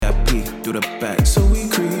through the back. So we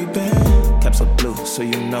creeping, caps are blue, so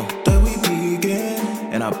you know that we peeking.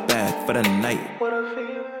 And I'm back for the night.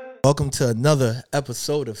 Welcome to another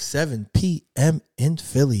episode of 7 p.m. in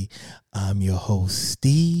Philly. I'm your host,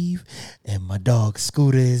 Steve, and my dog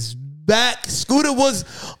Scooter is back. Scooter was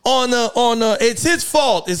on it's his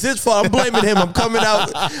fault. It's his fault. I'm blaming him. I'm coming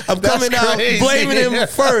out blaming him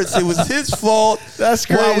first. It was his fault. That's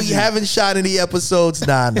crazy. While we haven't shot any episodes.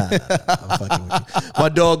 Nah. I'm fucking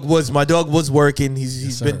with you. My dog was working.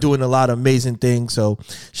 He's been doing a lot of amazing things. So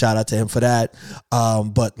shout out to him for that.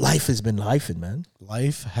 But life has been lifing, man.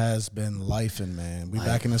 Life has been lifing, man. We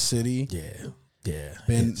back in the city. Yeah.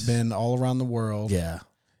 Been all around the world. Yeah.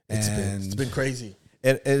 It's been crazy.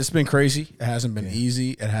 It's been crazy. It hasn't been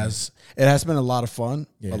easy. It has been a lot of fun.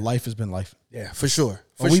 But life has been life. Yeah, for sure.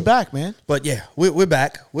 We back, man. But yeah, we're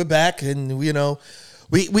back. We're back, and we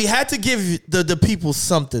had to give the people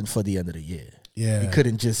something for the end of the year. Yeah, we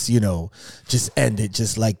couldn't just end it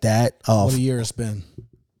just like that. What a year it's been.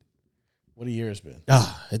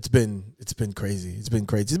 It's been crazy. It's been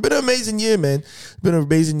crazy. It's been an amazing year, man. It's been an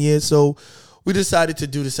amazing year. So we decided to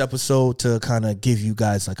do this episode to kind of give you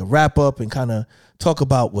guys like a wrap up and kind of talk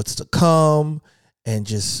about what's to come and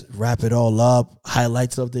just wrap it all up.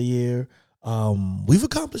 Highlights of the year. We've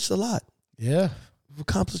accomplished a lot. Yeah, we've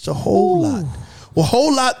accomplished a whole lot. Well, a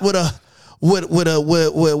whole lot with a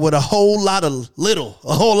whole lot of little,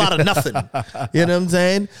 a whole lot of nothing. You know what I'm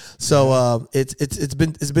saying? So it's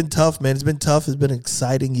been tough, man. It's been tough. It's been an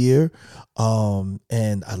exciting year,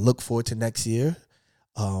 and I look forward to next year.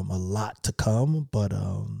 A lot to come, but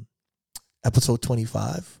episode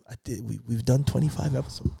 25. We've done 25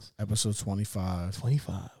 episodes. Episode 25.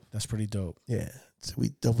 25. That's pretty dope. Yeah, so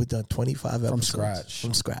we've done 25 episodes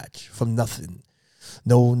from scratch, from nothing.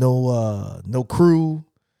 No crew.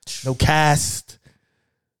 No cast,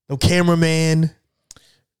 no cameraman,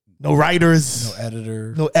 no writers,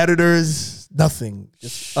 no editors, nothing.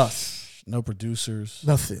 Just us. No producers.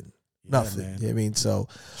 Nothing. Man. You know what I mean? So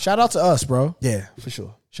shout out to us, bro. Yeah, for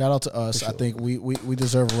sure. Shout out to us. Sure. I think we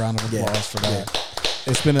deserve a round of applause for that. Yeah.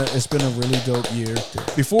 It's been a really dope year.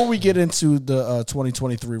 Before we get into the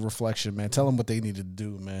 2023 reflection, man, tell them what they need to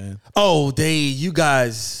do, man. Oh, you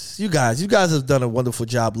guys have done a wonderful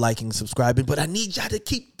job liking, subscribing, but I need y'all to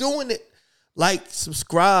keep doing it. Like,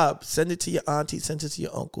 subscribe, send it to your auntie, send it to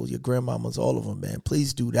your uncle, your grandmamas, all of them, man.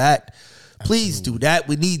 Please do that. Please do that.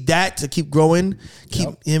 We need that to keep growing.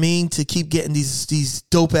 To keep getting these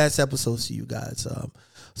dope ass episodes to you guys.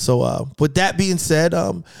 So with that being said,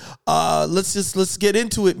 let's get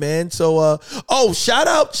into it, man. So shout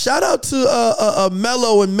out to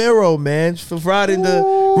Mello and Miro, man, for riding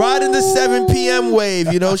the 7 p.m.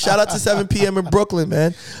 wave. You know, shout out to 7 p.m. in Brooklyn,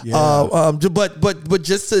 man. Yeah. But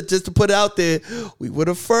just to put it out there, we were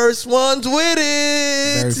the first ones with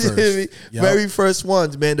it. Very first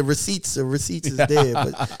ones, man. The receipts is there.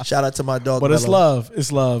 But shout out to my dog. But Mello.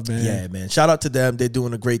 it's love, man. Yeah, man. Shout out to them. They're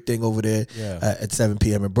doing a great thing over there at 7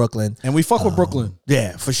 p.m. in Brooklyn. And we fuck with Brooklyn.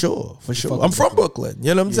 Yeah, for sure. I'm from Brooklyn.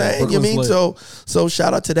 You know what I'm saying? You mean? So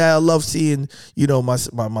shout out to that. I love seeing,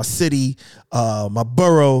 my city, my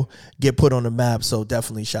borough get put on the map. So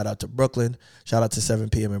definitely shout out to Brooklyn. Shout out to 7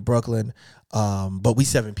 p.m. in Brooklyn. But we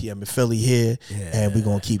 7 p.m. in Philly here. Yeah. And we're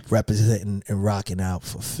going to keep representing and rocking out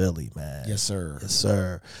for Philly, man. Yes, sir. Yes,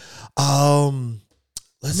 sir.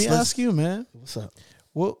 Let me ask you, man. What's up?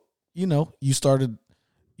 Well, you started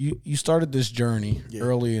this journey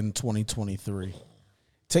early in 2023.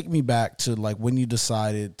 Take me back to like when you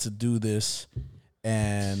decided to do this,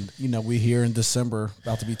 and we're here in December,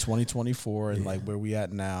 about to be 2024, and like where we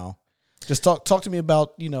at now. Just talk to me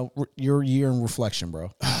about your year in reflection,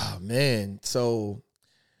 bro. Oh, man, so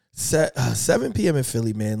 7 p.m. in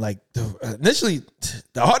Philly, man. Like initially,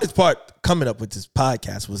 the hardest part coming up with this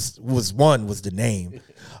podcast was the name.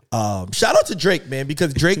 Shout out to Drake, man,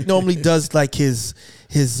 because Drake normally does like his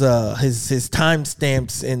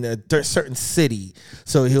timestamps in a certain city.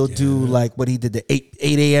 So he'll do like what he did the 8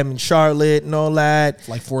 a.m. in Charlotte and all that.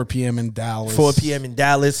 Like 4 p.m. in Dallas. 4 p.m. in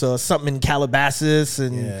Dallas or something in Calabasas.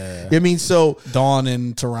 And I mean, so dawn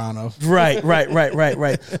in Toronto. Right.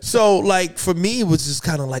 So like for me, it was just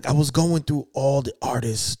kind of like I was going through all the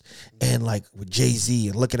artists and like with Jay-Z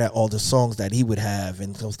and looking at all the songs that he would have.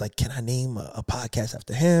 And I was like, can I name a podcast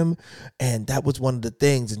after him? And that was one of the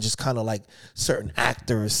things. And just kind of like certain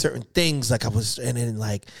actors, certain things. Like and then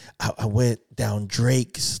like I went down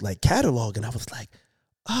Drake's like catalog and I was like,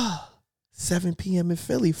 7 p.m. in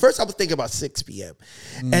Philly. First, I was thinking about 6 p.m.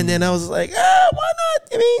 And then I was like, why not?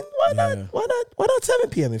 I mean, why not 7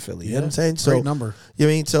 p.m. in Philly? You know what I'm saying? So, great number. You know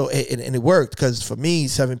what I mean? So, and it worked because for me,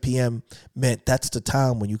 7 p.m. meant that's the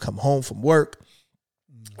time when you come home from work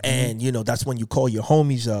And that's when you call your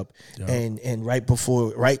homies up, and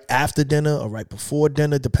right after dinner or right before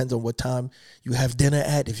dinner, depends on what time you have dinner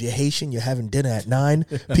at. If you're Haitian, you're having dinner at 9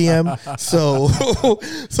 p.m. so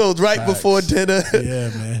right before dinner. Yeah,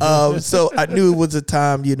 man. So I knew it was a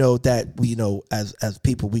time, that we, as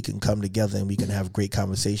people, we can come together and we can have great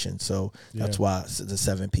conversations. So that's why the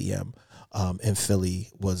 7 p.m. In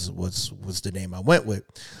Philly was the name I went with.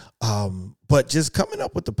 But just coming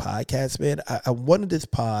up with the podcast, man, I wanted this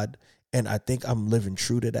pod, and I think I'm living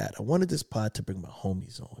true to that. I wanted this pod to bring my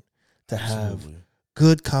homies on, to have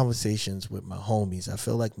good conversations with my homies. I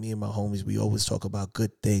feel like me and my homies, we always talk about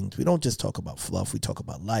good things. We don't just talk about fluff. We talk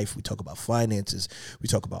about life. We talk about finances. We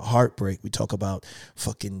talk about heartbreak. We talk about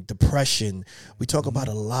fucking depression. We talk about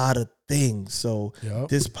a lot of things. So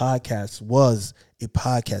this podcast was a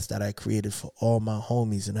podcast that I created for all my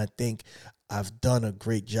homies, and I think I've done a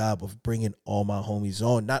great job of bringing all my homies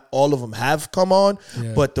on. Not all of them have come on,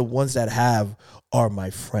 but the ones that have are my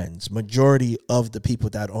friends. Majority of the people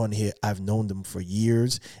that are on here, I've known them for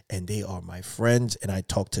years, and they are my friends, and I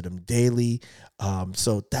talk to them daily.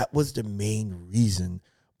 So that was the main reason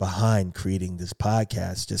behind creating this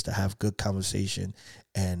podcast, just to have good conversation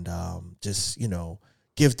and just,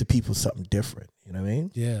 give the people something different. You know what I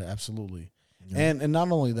mean? Yeah, absolutely. Yeah. And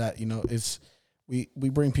not only that, it's we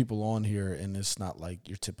bring people on here, and it's not like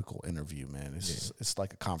your typical interview, man. It's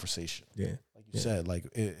like a conversation. Yeah, like you said, like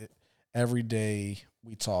every day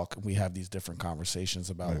we talk and we have these different conversations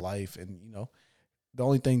about life, and the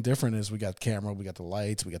only thing different is we got the camera, we got the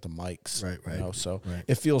lights, we got the mics, right. So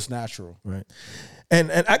it feels natural, right?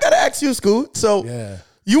 And I gotta ask you, Scoot. So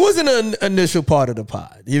you wasn't an initial part of the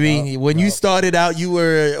pod. You mean when you started out,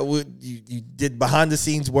 you did behind the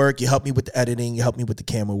scenes work. You helped me with the editing. You helped me with the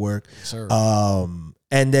camera work. Sure.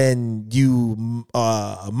 And then you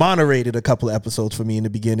moderated a couple of episodes for me in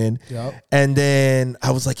the beginning. Yep. And then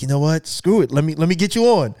I was like, you know what? Screw it. Let me get you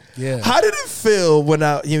on. Yeah. How did it feel when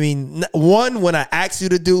when I asked you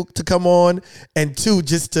to come on, and two,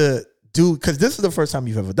 just to do, because this is the first time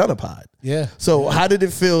you've ever done a pod. Yeah. So how did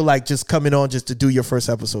it feel like just coming on just to do your first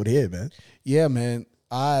episode here, man? Yeah, man.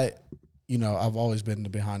 I've always been the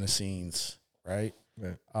behind the scenes, right?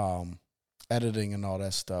 Editing and all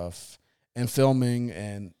that stuff, and filming,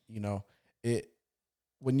 and it.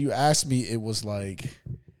 When you asked me, it was like,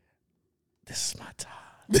 this is my time.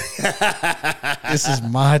 This is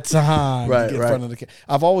my time. Right, to get in front of the camera.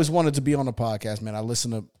 I've always wanted to be on a podcast, man. I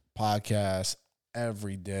listen to podcasts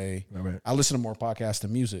every day. Right. I listen to more podcasts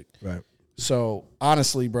than music. Right. So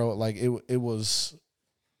honestly, bro, like it was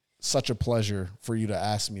such a pleasure for you to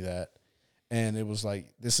ask me that. And it was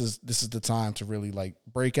like, this is the time to really like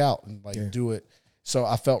break out and like do it. So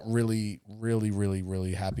I felt really, really, really,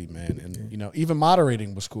 really happy, man. And even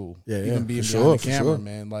moderating was cool. Yeah. Even being behind the camera,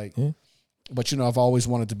 man. Like but I've always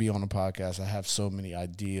wanted to be on a podcast. I have so many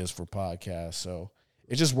ideas for podcasts. So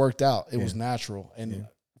it just worked out. It was natural. And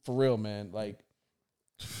for real, man, like,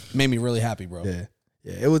 made me really happy, bro. Yeah.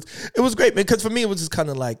 It was great, man. Because for me, it was just kind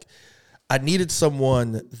of like I needed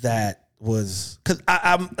someone that was, because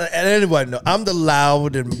I'm, and anybody know, I'm the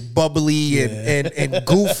loud and bubbly and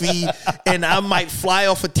goofy, and I might fly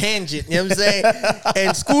off a tangent. You know what I'm saying?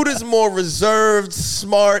 And Scooter's more reserved,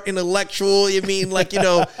 smart, intellectual.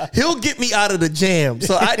 He'll get me out of the jam.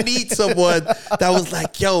 So I need someone that was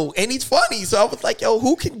like, yo, and he's funny. So I was like, yo,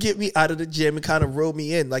 who can get me out of the jam and kind of reel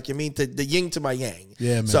me in? Like, to the yin to my yang.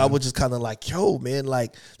 Yeah, man. So I was just kind of like, yo, man,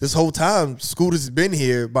 like this whole time Scooter's been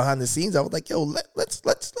here behind the scenes. I was like, yo, let's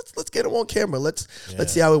get him on camera. Let's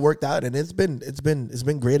see how it worked out, and it's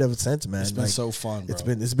been great ever since, man. It's been so fun, bro.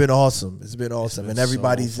 It's been awesome. It's been awesome, and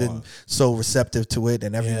everybody's been so receptive to it,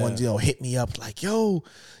 and everyone's hit me up like, yo,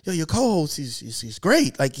 your co-host, he's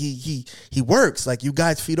great. Like he works. Like you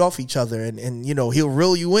guys feed off each other, and he'll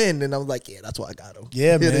reel you in. And I was like, yeah, that's why I got him.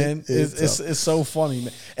 Yeah, man. It's so funny,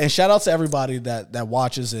 man. And shout out to everybody that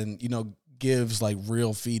watches and gives like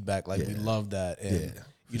real feedback. Like we love that. And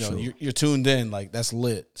you're tuned in, like that's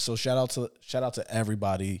lit. So shout out to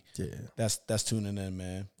everybody that's tuning in,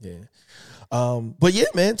 man. Yeah. But yeah,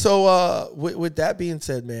 man. So with that being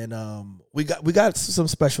said, man, we got some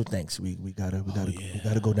special thanks. We gotta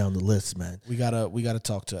go down the list, man. We gotta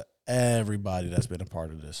talk to everybody that's been a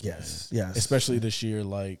part of this. Yes. Man. Yes. Especially this year,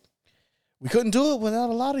 like we couldn't do it without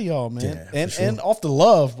a lot of y'all, man. Yeah, and off the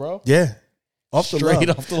love, bro. Yeah. Off the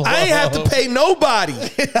love. I ain't had to pay nobody.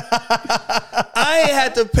 I ain't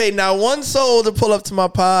had to pay not one soul to pull up to my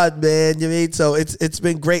pod, man. You mean? So it's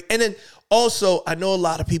been great. And then also, I know a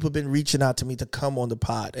lot of people have been reaching out to me to come on the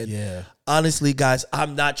pod. And honestly, guys,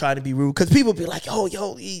 I'm not trying to be rude, because people be like, oh,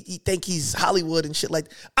 yo, he think he's Hollywood and shit like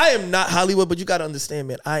that. I am not Hollywood, but you got to understand,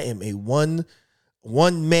 man, I am a one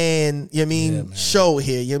one man, you know what I mean, Yeah, man. show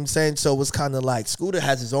here, you know what I'm saying? So it's kind of like Scooter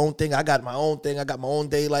has his own thing. I got my own thing. I got my own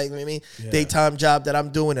daylight, you know what I mean? Yeah. Daytime job that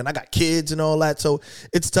I'm doing, and I got kids and all that. So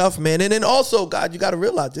it's tough, man. And then also, God, you got to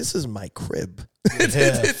realize this is my crib.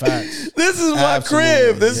 Yeah, facts. This is my Absolutely,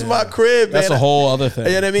 crib. This is my crib, man. That's a whole other thing.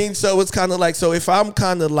 You know what I mean? So it's kind of like, so if I'm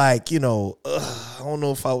kind of like, you know, I don't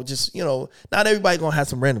know if I would just, you know, not everybody gonna have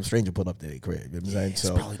some random stranger put up their crib. You know what I'm saying? It's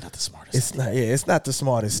So probably not the smartest. it's not, it's not the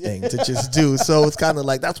smartest thing to just do. So it's kind of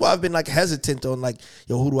like, that's why I've been like hesitant on like,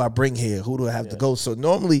 yo, who do I bring here? Who do I have to go? So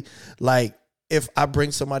normally, like, if I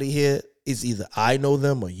bring somebody here, it's either I know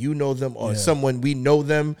them or you know them or someone we know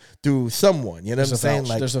them through someone. You know what I'm saying?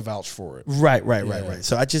 Like, there's a vouch for it. Right.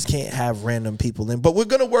 So I just can't have random people in. But we're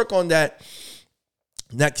gonna work on that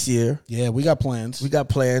next year. Yeah, we got plans. We got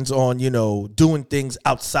plans on, you know, doing things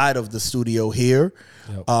outside of the studio here.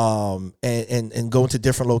 Yep. And going to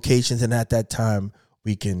different locations, and at that time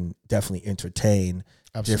we can definitely entertain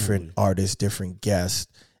different artists, different guests,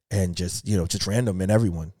 and just, you know, just random and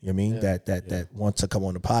everyone, you know what I mean, that wants to come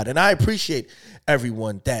on the pod. And I appreciate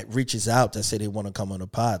everyone that reaches out that say they want to come on the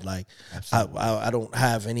pod. Like, I don't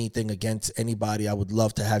have anything against anybody. I would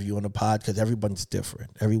love to have you on the pod because everyone's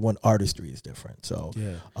different. Everyone artistry is different. So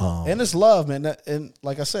and it's love, man. And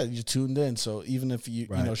like I said, you tuned in. So even if you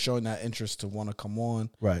know, showing that interest to want to come on,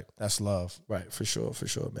 that's love. Right, for sure,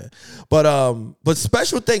 man. But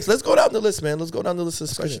special thanks. Let's go down the list, man. Let's go down the list of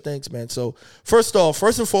special thanks, man. So first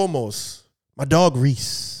and foremost, my dog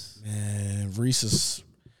Reese. Man, Reese is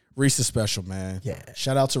special, man. Yeah.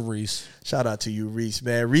 Shout out to Reese. Shout out to you, Reese,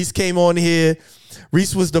 man. Reese came on here.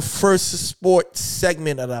 Reese was the first sports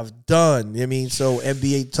segment that I've done. You know what I mean? So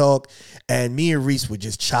NBA talk, and me and Reese would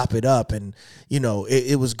just chop it up. And, you know,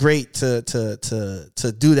 it was great to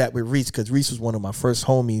do that with Reese, because Reese was one of my first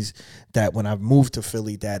homies that when I moved to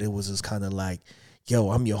Philly, that it was just kind of like, yo,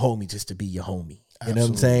 I'm your homie just to be your homie. You know what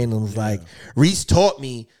I'm saying? It was like, Reese taught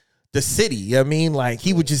me the city, you know what I mean? Like,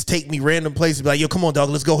 he would just take me random places, be like, yo, come on,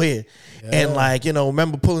 dog, let's go here. And like, you know,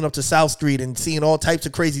 remember pulling up to South Street and seeing all types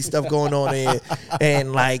of crazy stuff going on there.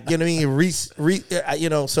 And like, you know what I mean? Reese, you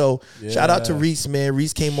know, so shout out to Reese, man.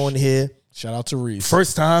 Reese came on here. Shout out to Reese.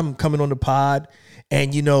 First time coming on the pod.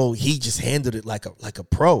 And, you know, he just handled it like a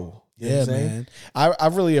pro. You know what I'm saying? Man. I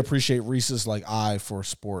really appreciate Reese's like eye for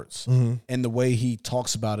sports and the way he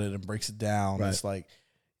talks about it and breaks it down. Right. It's like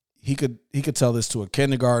he could tell this to a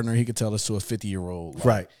kindergartner, he could tell this to a 50-year-old.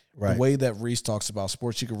 Like, right. The way that Reese talks about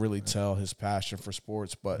sports, you can really tell his passion for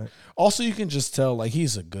sports, but also you can just tell like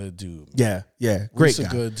he's a good dude. Yeah. Great guy. A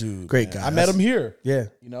good dude. Great guy. I met him here. Yeah.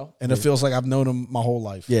 You know? And it feels like I've known him my whole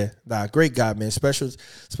life. Yeah. Nah, great guy, man. Special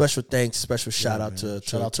thanks, special shout out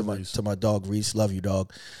to my dog Reese. Love you,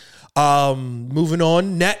 dog. Moving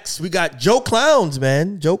on. Next, we got Joe Clowns,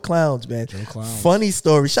 man. Joe Clowns. Funny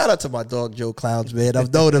story. Shout out to my dog Joe Clowns, man.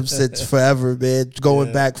 I've known him since forever, man.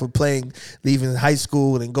 Going back from leaving high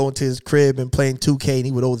school and going to his crib and playing 2K, and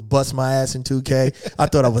he would always bust my ass in 2K. I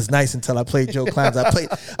thought I was nice until I played Joe Clowns. I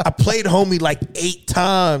played homie like 8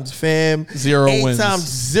 times, fam. 0 8 wins. 8 times,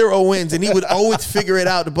 0 wins, and he would always figure it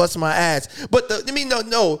out to bust my ass. But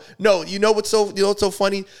no. You know what's so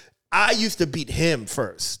funny? I used to beat him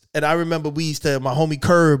first. And I remember my homie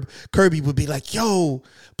Kirby would be like, yo,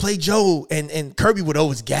 play Joe. And Kirby would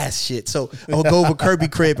always gas shit. So I would go over Kirby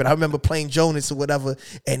crib, and I remember playing Jonas or whatever.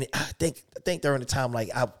 And I think during the time,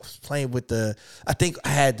 like, I was playing with I think I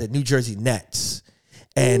had the New Jersey Nets.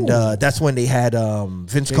 And that's when they had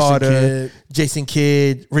Vince Carter, Jason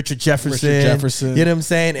Kidd, Richard Jefferson. You know what I'm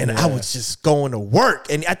saying? And I was just going to work.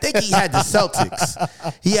 And I think he had the Celtics.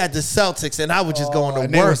 And I was just going to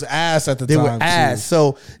work. They was ass at the time. They were ass.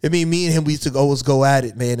 So, I mean, me and him, we used to always go at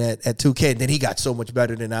it, man, at 2K. And then he got so much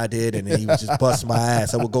better than I did. And then he would just bust my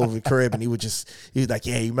ass. I would go over the crib, and he was like,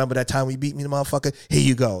 yeah, you remember that time we beat me, the motherfucker? Here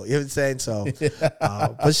you go. You know what I'm saying? So,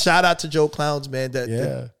 but shout out to Joe Clowns, man.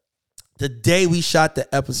 The day we shot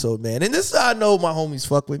the episode, man, and this is how I know my homies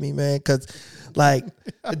fuck with me, man, because like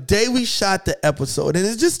the day we shot the episode, and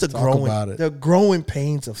it's just the growing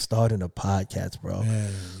pains of starting a podcast, bro.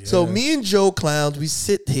 Man, yeah. So me and Joe Clowns, we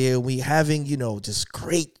sit here, we having, you know, just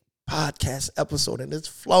great podcast episode, and it's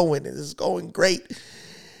flowing and it's going great.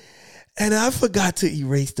 And I forgot to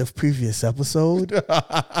erase the previous episode.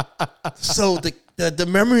 So the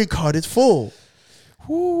memory card is full.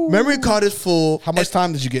 Ooh. Memory card is full. How much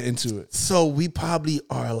time did you get into it? So we probably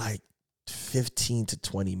are like 15 to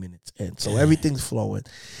 20 minutes in. So everything's flowing.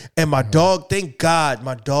 And my dog, thank God,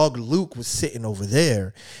 my dog Luke was sitting over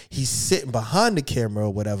there. He's sitting behind the camera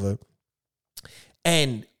or whatever.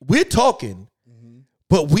 And we're talking,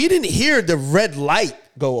 but we didn't hear the red light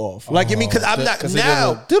go off. Like, I mean, because I'm not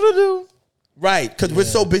now. Right, because we're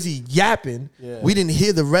so busy yapping, we didn't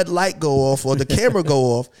hear the red light go off or the camera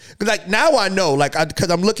go off. Like now I know, like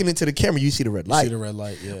because I'm looking into the camera, you see the red light. See the red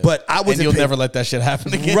light, yeah. But I wasn't. And you'll never let that shit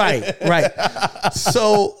happen again. Right.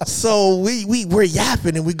 So we're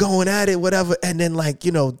yapping and we're going at it, whatever. And then like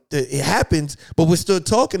it happens, but we're still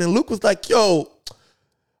talking. And Luke was like, "Yo,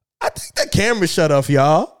 I think the camera shut off,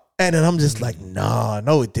 y'all." And then I'm just like, "Nah,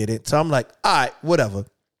 no, it didn't." So I'm like, "All right, whatever."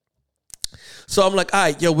 So I'm like, all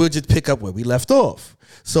right, we'll just pick up where we left off.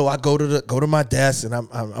 So I go to my desk and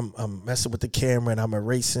I'm messing with the camera and I'm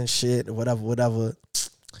erasing shit or whatever.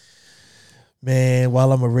 Man,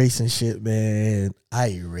 while I'm erasing shit, man,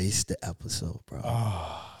 I erased the episode, bro.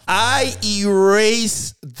 I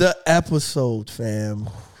erased the episode, fam.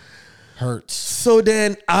 Hurts. So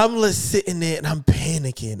then I'm just sitting there and I'm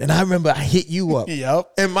panicking. And I remember I hit you up.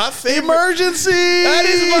 Yep. And my favorite emergency. That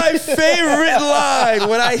is my favorite line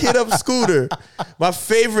when I hit up Scooter. My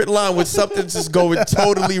favorite line when something's just going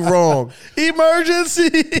totally wrong. Emergency.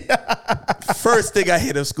 First thing I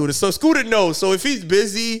hit up Scooter. So Scooter knows. So if he's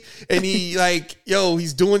busy and he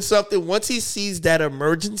he's doing something, once he sees that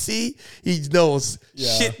emergency, he knows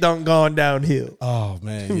shit done gone downhill. Oh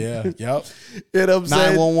man, yeah. Yep. You know what I'm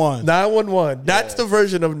saying? 911. 911. That's the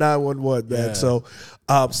version of 911, man.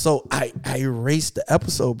 Yeah. So I erased the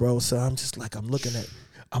episode, bro. So I'm just like, I'm looking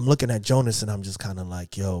at Jonas and I'm just kind of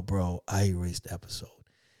like, yo, bro, I erased the episode.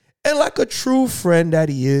 And like a true friend that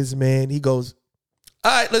he is, man, he goes,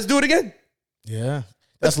 all right, let's do it again. Yeah.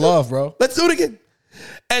 That's love, bro. Let's do it again.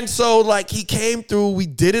 And so like he came through, we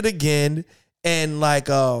did it again. And like,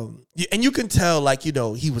 and you can tell, like, he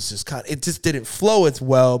was just it just didn't flow as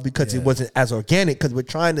well because it wasn't as organic because we're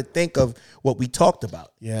trying to think of what we talked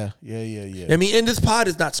about. Yeah. I mean, and this pod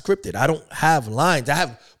is not scripted. I don't have lines. I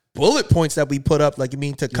have bullet points that we put up, like,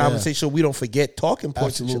 to conversation. So we don't forget talking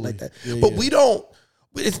points and shit like that. But we don't,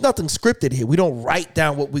 it's nothing scripted here. We don't write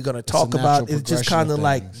down what we're going to talk about. It's just kind of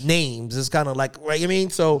like names. It's kind of like,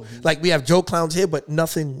 right? So like we have Joe Clowns here, but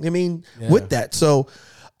nothing, with that. So,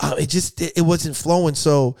 it wasn't flowing.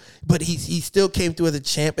 So, but he still came through as a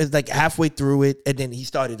champ. It's like halfway through it, and then he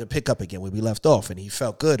started to pick up again where we left off, and he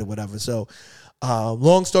felt good or whatever. So,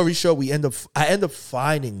 long story short, I end up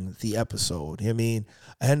finding the episode. I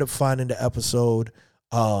end up finding the episode,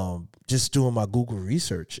 just doing my Google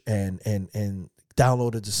research and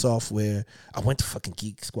downloaded the software. I went to fucking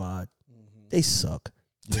Geek Squad. They suck.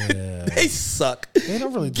 Yeah. They suck. They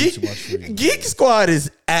don't really do too much for you. Geek Squad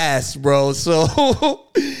is ass, bro. So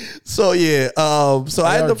yeah. So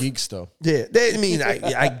I had the geeks though. Yeah.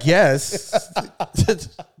 I guess they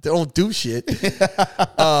don't do shit. So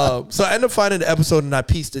I ended up finding the episode and I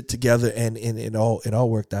pieced it together and it all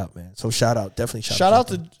worked out, man. So shout out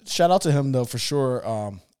to him though for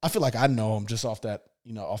sure. I feel like I know him just off that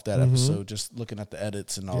episode, just looking at the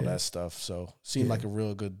edits and all that stuff. So seemed like a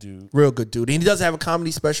real good dude. And he does have a comedy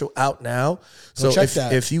special out now. So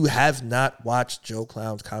if you have not watched Joe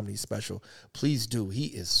Clown's comedy special, please do. He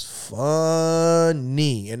is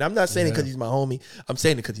funny. And I'm not saying it because he's my homie. I'm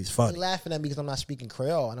saying it because he's funny. They're laughing at me because I'm not speaking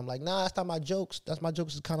Creole. And I'm like, nah, that's not my jokes. That's my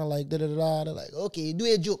jokes is kind of like da-da-da-da. They're like, okay,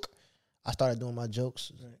 do a joke. I started doing my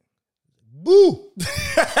jokes. Boo!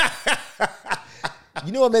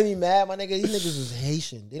 You know what made me mad, my nigga? These niggas is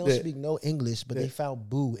Haitian. They don't speak no English, but they found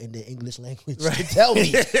boo in the English language to tell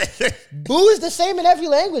me. Boo is the same in every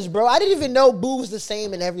language, bro. I didn't even know boo was the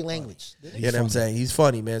same in every language. You know what I'm saying? He's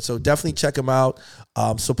funny, man. So definitely check him out.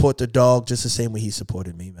 Support the dog just the same way he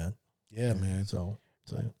supported me, man. Yeah, man. So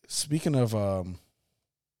speaking of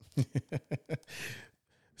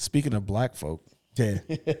black folk, yeah.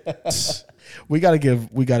 we gotta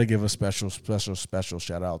give a special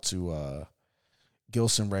shout out to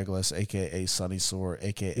Gilson Reglas, a.k.a. Sunny Sword,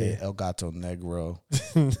 a.k.a. El Gato Negro,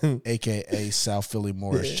 a.k.a. South Philly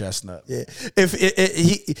Morris Chestnut. Yeah.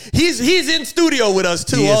 He's in studio with us,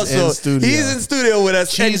 too, He's in studio with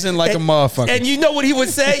us. Cheesing like a motherfucker. And you know what he would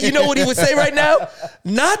say? You know what he would say right now?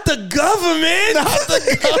 Not the government. Not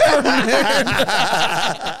the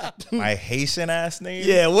government. My Haitian ass name?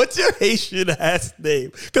 Yeah, what's your Haitian ass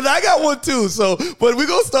name? Because I got one, too. So, but we're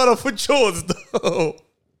going to start off with yours, though.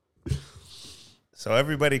 So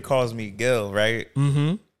everybody calls me Gil, right?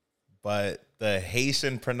 Mm-hmm. But the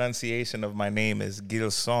Haitian pronunciation of my name is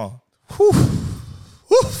Gilson.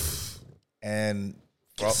 And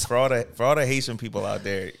for all the Haitian people out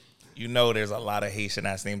there, there's a lot of Haitian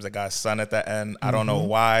ass names that got son at the end. I don't know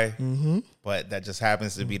why, but that just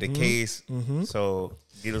happens to be the case. So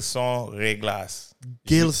Gilson Reglas.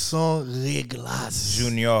 Gilson Reglas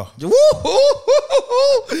Junior.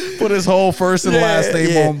 Put his whole first and last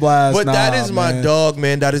name on blast. But that is my dog,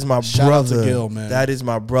 man. That is my Shout brother. out to Gil, man. That is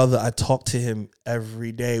my brother. I talk to him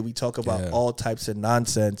every day. We talk about all types of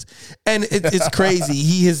nonsense, and it's crazy.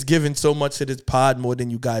 He has given so much to this pod more than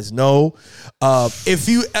you guys know. If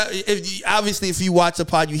you watch the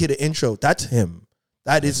pod, you hear the intro. That's him.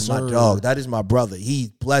 That is my dog. That is my brother.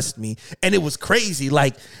 He blessed me. And it was crazy.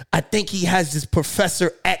 Like, I think he has this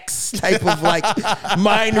Professor X type of like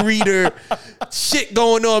mind reader shit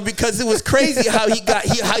going on, because it was crazy how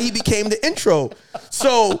he became the intro.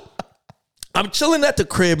 So I'm chilling at the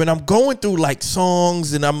crib and I'm going through like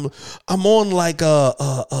songs, and I'm on like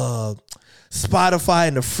Spotify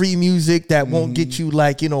and the free music that won't get you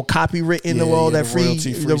like, copywritten or all that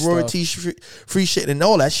royalty free shit, and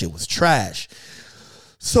all that shit was trash.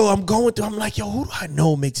 So I'm going through, I'm like, yo, who do I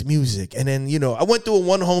know makes music? And then, I went through a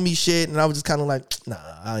one homie shit, and I was just kind of like, nah,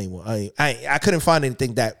 I couldn't find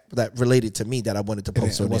anything that related to me that I wanted to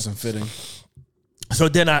post. It wasn't fitting. So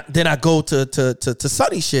then I go to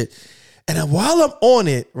Sunny shit, and then while I'm on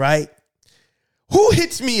it, right, who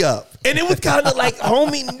hits me up? And it was kind of like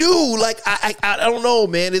homie knew, like I don't know,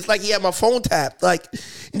 man. It's like he had my phone tapped, like,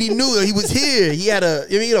 and he knew he was here. He had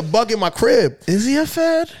a bug in my crib. Is he a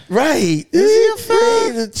Fed? Right? Is he a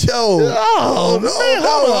Fed? Oh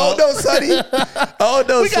no, Sonny. Oh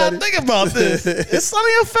no, we Sonny. gotta think about this. Is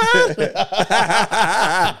Sonny a Fed?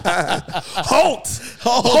 Holt.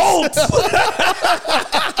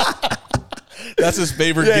 That's his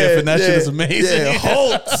favorite gift, and that shit is amazing. Yeah,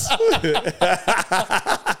 Holtz.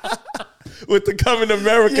 With the coming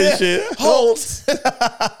American shit. Holtz.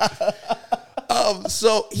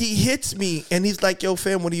 So he hits me and he's like, yo,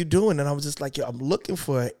 fam, what are you doing? And I was just like, yo, I'm looking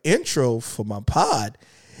for an intro for my pod.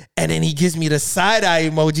 And then he gives me the side-eye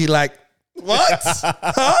emoji like, what?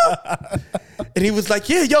 Huh? And he was like,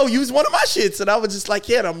 yeah, yo, use one of my shits. And I was just like,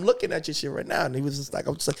 yeah, and I'm looking at your shit right now. And he was just like,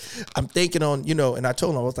 I'm thinking on, and I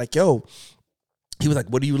told him, I was like, yo, he was like,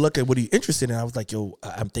 what are you looking? What are you interested in? I was like, yo,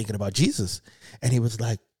 I'm thinking about Jesus. And he was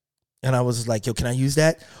like, and I was like, yo, can I use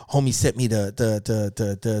that? Homie sent me the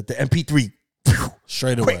MP3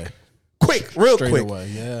 straight away. Quick, real straight quick. Away,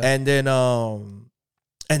 yeah. And then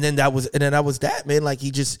that was that, man. Like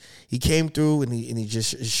he came through and he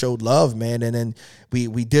just showed love, man. And then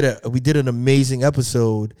we did an amazing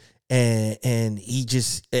episode. And he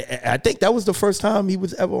just, I think that was the first time he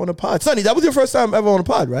was ever on a pod. Sonny, that was your first time ever on a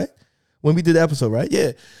pod, right? When we did the episode, right?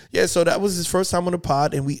 Yeah. Yeah, so that was his first time on the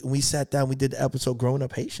pod, and we sat down, we did the episode Growing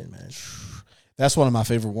Up Haitian, man. That's one of my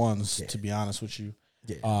favorite ones, to be honest with you.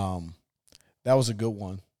 Yeah. That was a good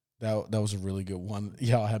one. That was a really good one.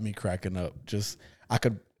 Y'all had me cracking up. Just, I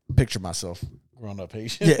could picture myself Grown Up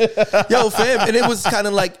Haitian. Yeah. Yo, fam, and it was kind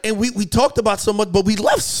of like, and we talked about so much, but we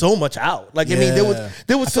left so much out. Like, I mean, there was I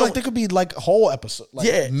feel like there could be like a whole episode,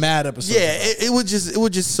 like mad episodes. Yeah, it was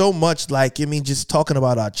just so much. Like, I mean, just talking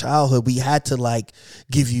about our childhood, we had to like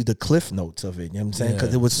give you the cliff notes of it. You know what I'm saying?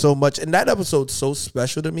 Because it was so much, and that episode's so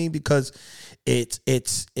special to me because it's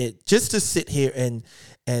just to sit here and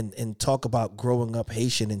talk about growing up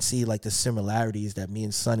Haitian and see like the similarities that me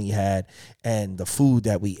and Sonny had, and the food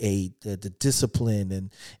that we ate, the discipline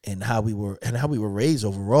and how we were raised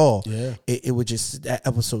overall. Yeah, it was just, that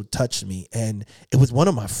episode touched me, and it was one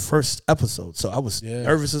of my first episodes. So I was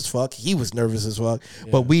nervous as fuck. He was nervous as fuck.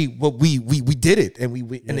 Yeah. But we did it, and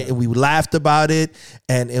we laughed about it,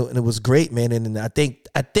 and it was great, man. And I think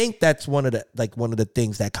that's one of the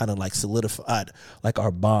things that kind of like solidified like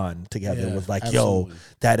our bond together. It was like, absolutely. Yo,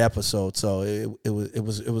 that episode. So it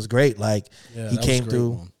was great. Like he came through.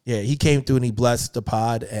 One. Yeah, he came through and he blessed the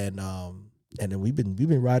pod, and then we've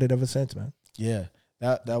been riding ever since, man. Yeah.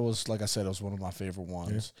 That was, like I said, it was one of my favorite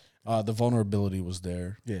ones. Yeah. The vulnerability was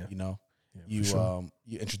there. Yeah. You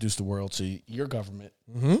introduced the world to your government.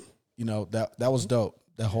 Mm-hmm. That was dope.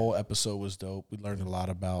 That whole episode was dope. We learned a lot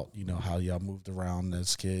about, how y'all moved around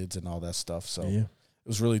as kids and all that stuff. So it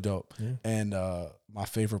was really dope. Yeah. And my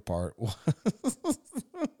favorite part was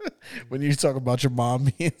when you talk about your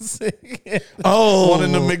mom being sick. One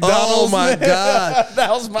in the McDonald's. Oh my God.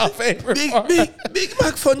 That was my favorite part. Big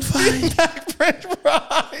Mac fun fry. Big Mac French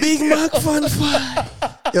fries. Big Mac fun fry.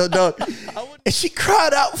 Yo, dog. And she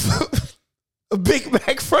cried out for a Big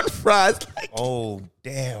Mac french fries. Like, oh,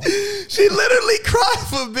 damn. She literally cried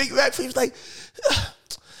for a Big Mac. She was like,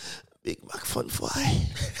 Big Mac fun fry.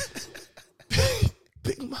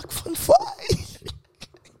 Big Mac fun fry.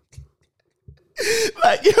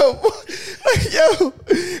 Yo,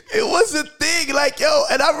 it was a thing. Like, yo,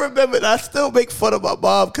 and I remember, and I still make fun of my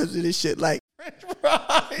mom because of this shit. Like,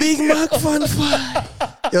 Big Mac Fun Fry.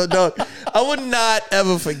 Yo, dog, I would not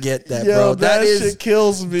ever forget that, Yo, bro. that shit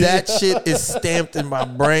kills me. That shit is stamped in my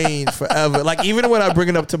brain forever. Like, even when I bring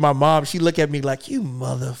it up to my mom, she look at me like, you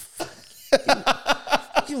motherfucker.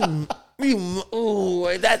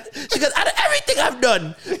 That she goes, out of everything I've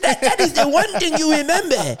done, that is the one thing you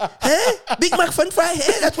remember, huh? Big Mac Fun Fry,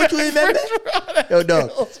 huh? That's what you remember. Yo,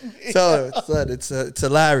 dog. So it's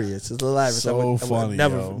hilarious. It's hilarious. So I would funny,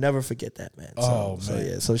 never forget that, man. Oh, So man.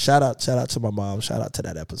 yeah. So shout out to my mom. Shout out to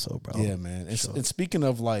that episode, bro. Yeah, man. And speaking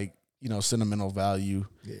of like, sentimental value,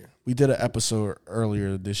 we did an episode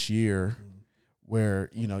earlier this year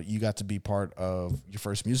where, you got to be part of your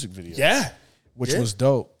first music video. Yeah. Which was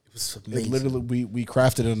dope. It was It amazing. literally, we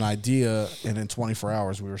crafted an idea, and in 24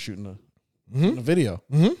 hours we were shooting a video.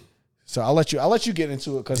 Mm-hmm. So I'll let you get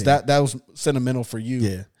into it because that was sentimental for you,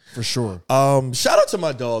 Yeah. for sure. Shout out to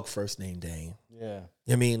my dog, first name Dane. Yeah,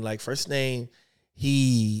 I mean, like, first name,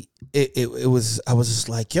 it was, I was just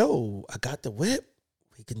like, yo, I got the whip.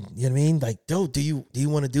 We can, you know what I mean? Like, yo, do you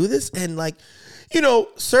want to do this? And like,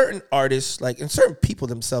 certain artists, like, and certain people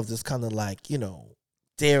themselves just kind of like,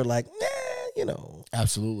 they're like, nah,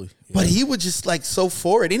 absolutely. Yeah. But he was just like so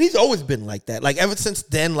for it, and he's always been like that. Like ever since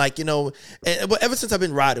then, like but ever since I've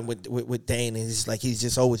been riding with Dane, and he's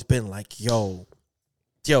just always been like, yo,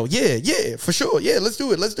 yeah, for sure, yeah, let's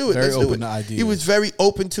do it. Very open to ideas. He was very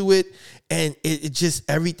open to it, and it just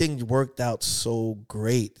everything worked out so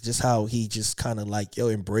great. Just how he just kind of like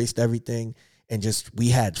embraced everything, and just we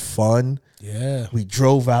had fun. Yeah, We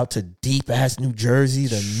drove out to deep ass New Jersey,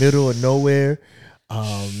 the middle of nowhere.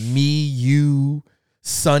 Me, you,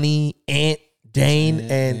 Sonny, Aunt, Dane,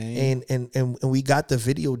 and we got the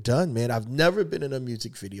video done, man. I've never been in a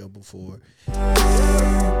music video before.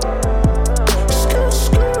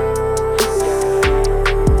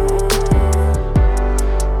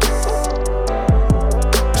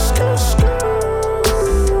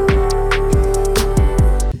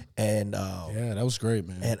 And that was great,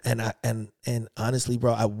 man. and honestly,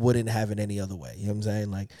 bro, I wouldn't have it any other way. You know what I'm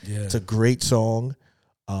saying? Like, Yeah. it's a great song.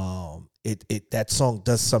 That song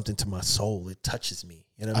does something to my soul. It touches me.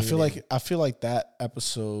 You know what I mean? I feel like that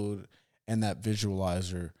episode and that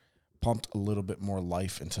visualizer pumped a little bit more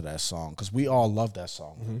life into that song because we all love that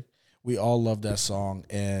song. Mm-hmm. We all love that song,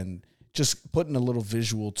 and just putting a little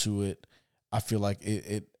visual to it, I feel like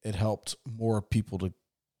it helped more people to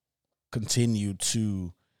continue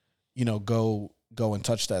to, go and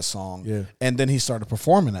touch that song. Yeah. And then he started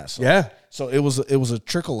performing that song. Yeah. So it was a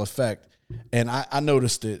trickle effect, and I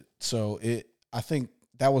noticed it. So I think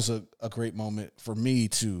that was a great moment for me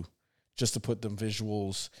to just to put them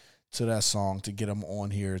visuals to that song, to get him on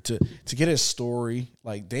here, to get his story.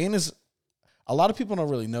 Like, Dane is, a lot of people don't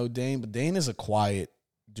really know Dane, but Dane is a quiet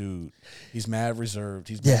dude. He's mad reserved.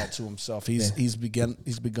 He's mad to himself. He's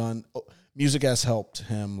begun music has helped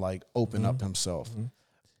him like open up himself.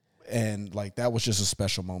 And like that was just a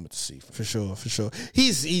special moment to see. For sure.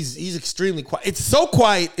 He's extremely quiet. It's so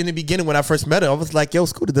quiet in the beginning when I first met him. I was like, yo,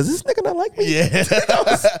 Scooter, does this nigga not like me? Yeah.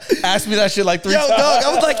 Asked me that shit like 3 times. Yo, dog,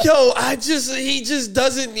 I was like, yo, he just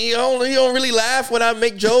doesn't, he don't really laugh when I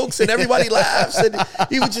make jokes and everybody laughs. And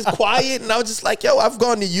he was just quiet. And I was just like, yo, I've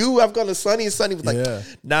gone to you. I've gone to Sonny. And Sonny was like,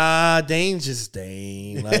 nah, Dane's just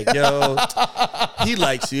Dane. Like, yo, he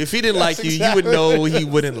likes you. If he didn't like you, you would know he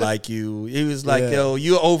wouldn't like you. He was like, yo,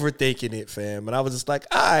 you're overthinking it, fam. And I was just like,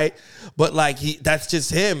 all right. But like, that's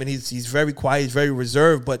just him. And he's very quiet. He's very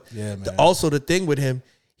reserved. But also the thing with him,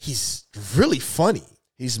 he's really funny.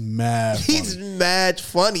 He's mad funny. He's mad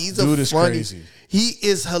funny. He's Dude a is funny. crazy. He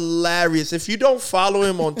is hilarious. If you don't follow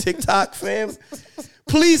him on TikTok, fam,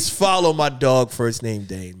 please follow my dog, first name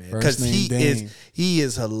Dane, man. Because he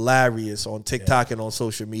is hilarious on TikTok and on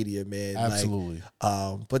social media, man. Absolutely.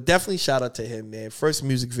 Like, but definitely shout out to him, man. First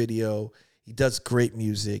music video. He does great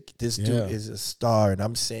music. This dude is a star, and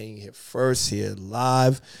I'm saying it first here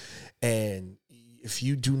live. And if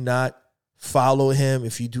you do not follow him,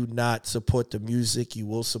 if you do not support the music, you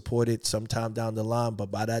will support it sometime down the line. But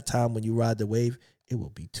by that time, when you ride the wave, it will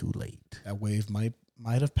be too late. That wave might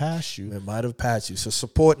have passed you. It might have passed you. So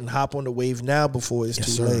support and hop on the wave now before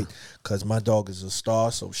it's too late. Because my dog is a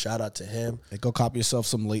star. So shout out to him. Hey, go cop yourself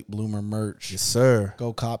some late bloomer merch. Yes, sir.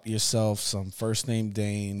 Go cop yourself some first name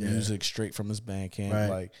Dane music straight from his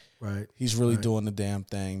Bandcamp. Right. He's really doing the damn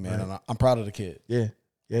thing, man. And I'm proud of the kid. Yeah.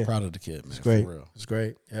 Proud of the kid, man. It's great. For real. It's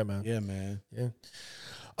great. Yeah, man. Yeah, man.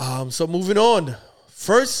 Yeah. So moving on.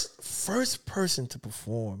 First person to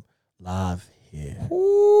perform live here.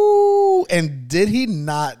 Ooh, and did he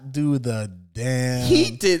not do the damn.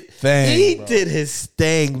 He did. thing, He bro. did his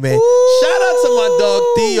thing, man. Shout out to my dog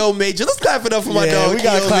Theo Major. Let's clap it up for my dog. We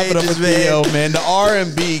gotta Theo clap it up Majors, for Theo, man. The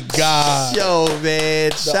R&B god. Yo, man.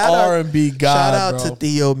 The R&B god, Shout out bro. to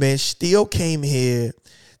Theo, man. Theo came here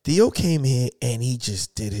and he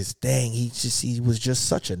just did his thing. He was just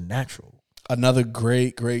such a natural. Another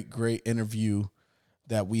great interview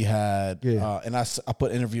that we had. Yeah. And I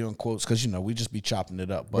put interview in quotes because, we just be chopping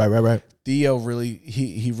it up. But Right. Theo really,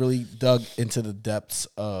 he really dug into the depths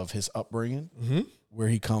of his upbringing, where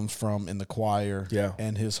he comes from in the choir,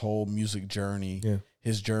 and his whole music journey,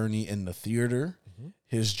 his journey in the theater,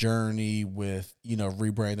 his journey with,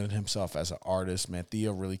 rebranding himself as an artist. Man,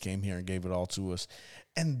 Theo really came here and gave it all to us.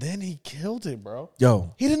 And then he killed it, bro.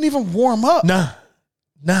 Yo. He didn't even warm up. Nah.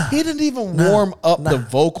 He didn't even warm up the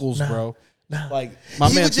vocals, bro. Nah. Like,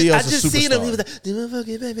 my man Theo's I just a superstar. seen him. He was like, "Do my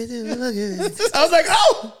fucking baby, do my fucking." I was like,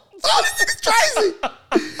 oh, this nigga's crazy.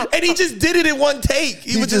 And he just did it in one take.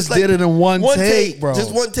 He was just like, did it in one take, bro.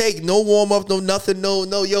 Just one take. No warm up, no nothing. No,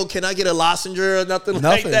 yo, can I get a lozenge or nothing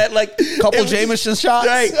like that? Like Couple it was- Jameson shots.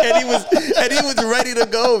 Right. And he was ready to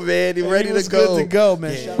go, man. He ready He was to go. good to go,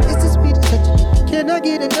 man. Yeah. Shout out. It's the sweetest touch. Can I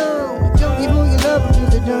get it on? Junkie for your love, I'm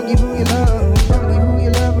just a junkie for your love. Junkie for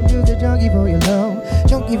your love, I'm just a junkie for your love.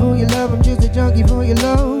 Junkie for your love, I'm just a junkie for your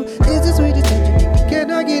love. It's the sweetest touch.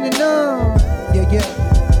 Can I get it on? Yeah.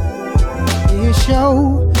 It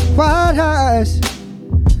show white eyes,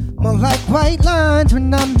 more like white lines.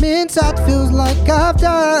 When I'm inside, feels like I've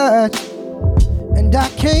died. And I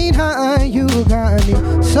can't hide, you got me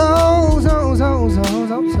so.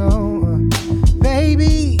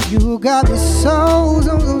 Baby, you got me so.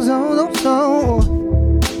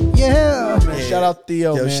 Yeah. Man, shout out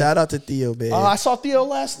Theo, Yo, man. shout out to Theo, man. I saw Theo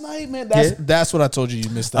last night, man. That's what I told you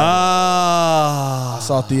missed out. I I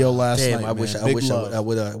saw Theo last Damn, night. I wish man. I Big wish love. I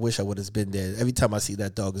wish I would have been there. Every time I see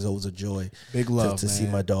that dog, it's always a joy. Big love, to see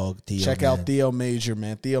man. my dog Theo. Check man. out Theo Major,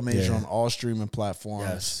 man. Theo Major Yeah. on all streaming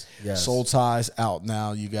platforms. Yes. Soul Ties out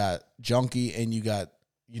now. You got Junkie and you got,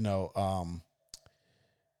 damn,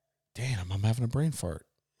 I'm having a brain fart.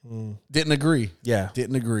 Didn't agree. Yeah.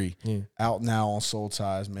 Didn't agree. Yeah. Out now on Soul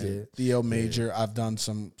Ties, man. Yeah. Theo Major, I've done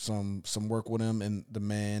some work with him, and the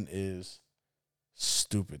man is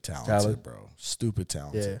stupid talented, bro. Stupid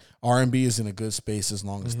talented. Yeah. R&B is in a good space as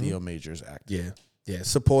long as Theo Major is active. Yeah.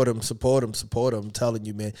 Support him. I'm telling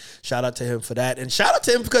you, man. Shout out to him for that. And shout out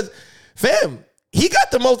to him because, fam,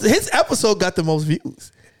 his episode got the most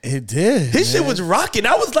views. It did. His shit was rocking.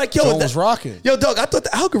 I was like, yo, Joe was rocking. Yo, dog, I thought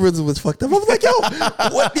the algorithm was fucked up. I was like, yo,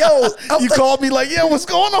 what, yo? I was You like, called me like, yeah, what's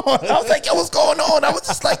going on? I was like, yo, what's going on? I was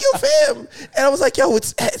just like, yo, fam. And I was like, yo,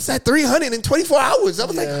 it's at 324 hours. I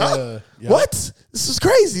was like, huh? Yeah. What? This is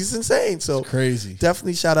crazy. It's insane. So Crazy.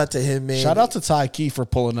 definitely shout out to him, man. Shout out to Ty Key for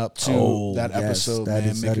pulling up to Oh, that yes, episode, that man,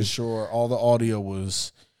 is- making sure all the audio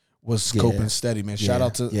was coping steady, man. Shout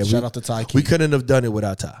out to Ty Key. We couldn't have done it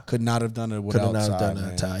without Ty. Could not have done it Could without not have Ty, done it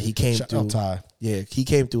man. without Ty. He came Shout through. out Ty. Yeah, he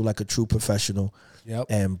came through like a true professional. Yep.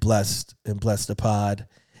 And blessed the pod,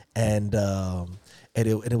 and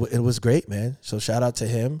it was great, man. So shout out to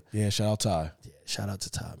him. Yeah, shout out Ty. Yeah, shout out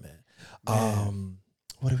to Ty, man.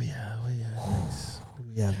 What do we have? What do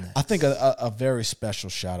we have next? I think a very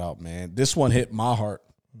special shout out, man. This one hit my heart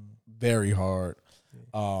very hard.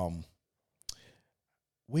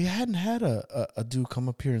 We hadn't had a dude come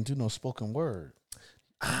up here and do no spoken word.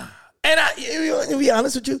 And to be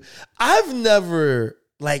honest with you, I've never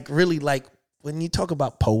really when you talk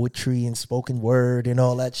about poetry and spoken word and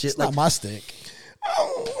all that shit. It's not my stick.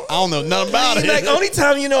 I don't know nothing about it. Like only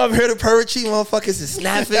time I've heard of poetry, motherfuckers is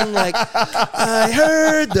snapping. Like I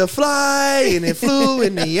heard the fly and it flew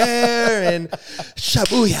in the air and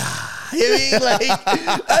shabuya. You know what I mean?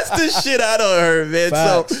 Like that's the shit I don't heard, man.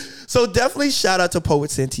 Facts. So definitely shout out to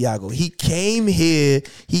Poet Santiago. He came here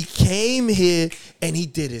and he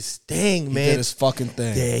did his thing, man. He did his fucking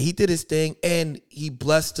thing. Yeah, he did his thing, and he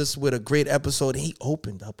blessed us with a great episode. And he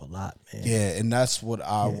opened up a lot, man. Yeah, and that's what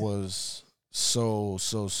I was so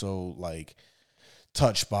like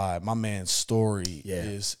touched by. My man's story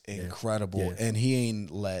is incredible, and he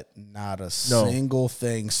ain't let not a single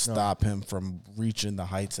thing stop him from reaching the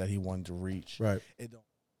heights that he wanted to reach. Right.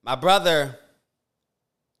 My brother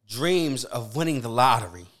dreams of winning the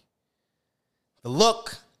lottery. The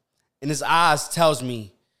look in his eyes tells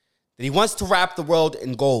me that he wants to wrap the world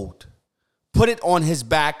in gold, put it on his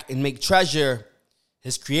back, and make treasure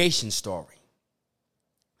his creation story.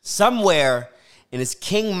 Somewhere in his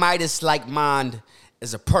King Midas-like mind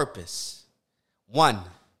is a purpose, one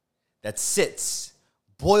that sits,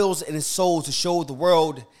 boils in his soul to show the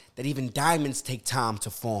world that even diamonds take time to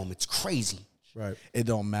form. It's crazy. Right. It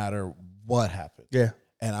don't matter what happened. Yeah.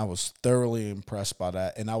 And I was thoroughly impressed by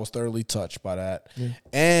that, and I was thoroughly touched by that. Yeah.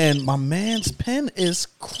 And my man's pen is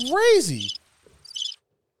crazy.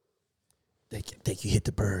 Think you hit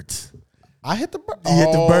the birds. I hit the bird. You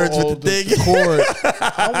hit the birds with the thing. The cord.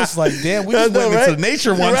 I was like, damn, we just went into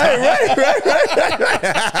nature one time.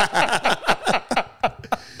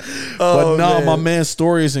 But no, my man's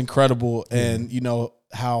story is incredible. And, you know,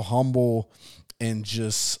 how humble and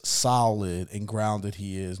just solid and grounded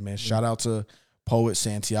he is, man. Shout out to Poet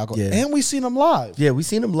Santiago. Yeah. And we seen him live. Yeah, we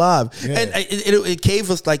seen him live. Yeah. And it gave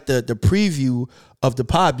us like the preview of the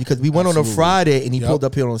pod because we went on a Friday and he pulled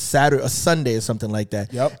up here on Saturday or Sunday or something like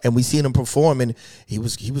that. Yep. And we seen him perform and he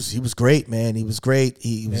was great, man. He was great.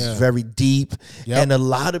 He was very deep. Yep. And a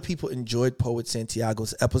lot of people enjoyed Poet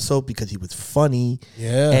Santiago's episode because he was funny.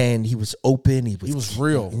 Yeah. And he was open. He was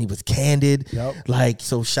real. And he was candid. Yep. Like,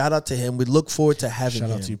 so shout out to him. We look forward to having him.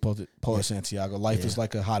 Shout out to you, Poet Santiago. Life is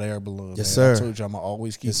like a hot air balloon. Yes, man. sir. I told you I'm going to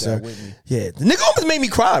always keep that with me. Yeah. The nigga almost made me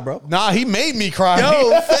cry, bro. Nah, he made me cry.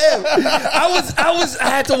 Yo, fam. I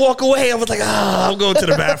had to walk away. I was like, I'm going to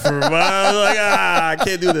the bathroom. I was like, I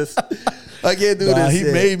can't do this. I can't do this. He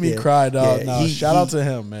made me cry, dog. Yeah, shout out to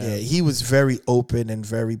him, man. Yeah, he was very open and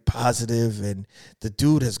very positive, and the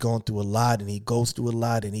dude has gone through a lot, and he goes through a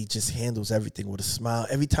lot, and he just handles everything with a smile.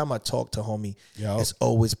 Every time I talk to homie, it's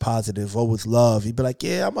always positive, always love. He'd be like,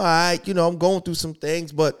 yeah, I'm all right. You know, I'm going through some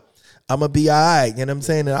things, but I'm going to be all right. You know what I'm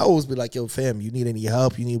saying? And I always be like, yo, fam, you need any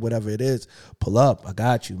help? You need whatever it is, pull up. I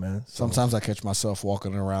got you, man. So, sometimes I catch myself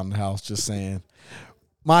walking around the house just saying,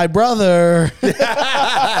 my brother.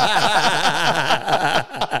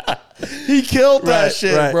 He killed that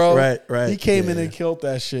shit, bro. Right. He came in and killed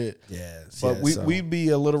that shit. Yeah. But we'd be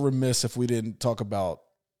a little remiss if we didn't talk about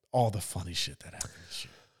all the funny shit that happened this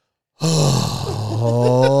year.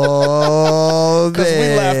 Oh, because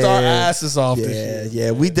we laughed our asses off this year.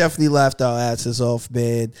 Yeah, we definitely laughed our asses off,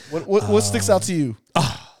 man. What sticks out to you?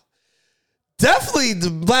 Definitely the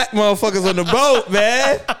black motherfuckers on the boat,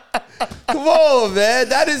 man. Come on, man.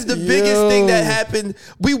 That is the biggest thing that happened.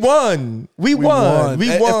 We won. We won.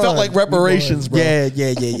 It felt like reparations, bro.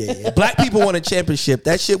 Yeah. Black people won a championship.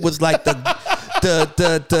 That shit was like the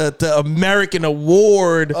American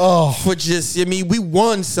award for just, I mean, we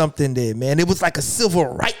won something there, man. It was like a civil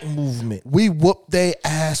rights movement. We whooped their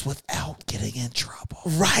ass without getting in trouble.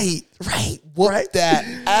 Right. Whooped that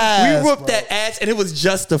ass. We whooped that ass and it was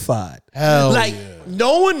justified. Hell like,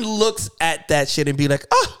 no one looks at that shit and be like,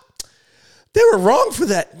 they were wrong for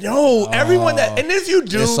that. No, everyone that, and if you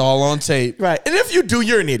do, it's all on tape. Right. And if you do,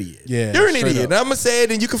 you're an idiot. Yeah. You're an idiot. And I'm going to say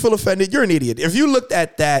it and you can feel offended. You're an idiot. If you looked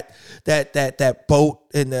at that boat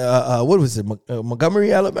in, what was it?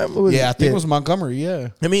 Montgomery, Alabama? I think it was Montgomery. Yeah.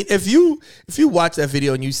 I mean, if you watch that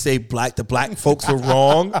video and you say the black folks were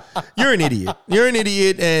wrong, you're an idiot. You're an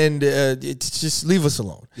idiot, and it's just leave us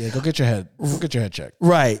alone. Yeah, go get your head checked.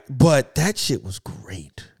 Right, but that shit was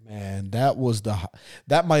great, man. That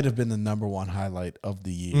might have been the number one highlight of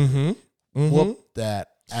the year. Whoop that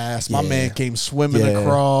ass. My man came swimming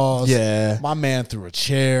across. Yeah, my man threw a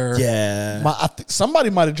chair. Yeah, I think somebody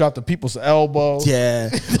might have dropped the people's elbow. Yeah,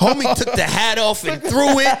 homie took the hat off and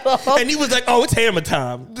threw it, and he was like, "Oh, it's hammer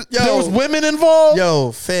time." Yo, there was women involved.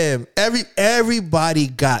 Yo, fam, everybody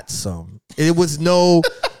got some. It was no.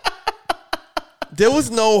 There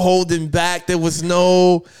was no holding back. There was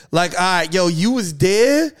no like, all right, yo, you was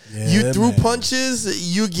there. Yeah, you threw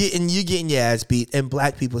punches. You getting your ass beat, and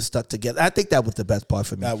black people stuck together. I think that was the best part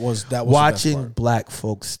for me. That was watching black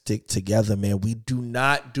folks stick together, man. We do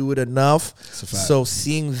not do it enough. So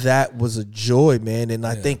seeing that was a joy, man. And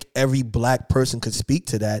I think every black person could speak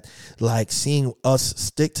to that. Like seeing us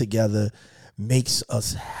stick together makes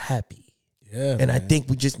us happy. Yeah, and I think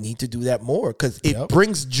we just need to do that more because it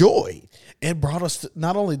brings joy. It brought us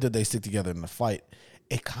not only did they stick together in the fight,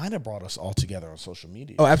 it kind of brought us all together on social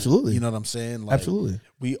media. Oh, absolutely. You know what I'm saying? Like, absolutely.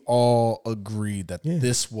 We all agreed that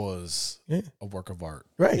this was a work of art.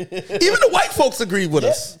 Right. Even the white folks agreed with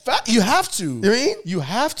us. You have to. You mean? You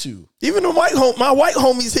have to. Even my white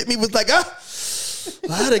homies hit me with like,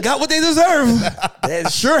 they got what they deserve. They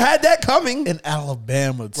sure had that coming. In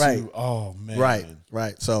Alabama too. Right. Oh man.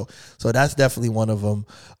 Right. So that's definitely one of them.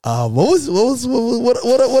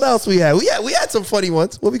 What else we had? We had some funny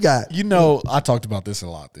ones. What we got? You know, I talked about this a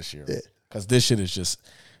lot this year because this shit is just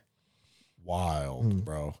wild,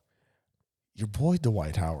 bro. Your boy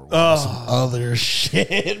Dwight Howard was on some other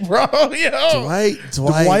shit, bro. Yo,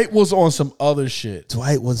 Dwight was on some other shit.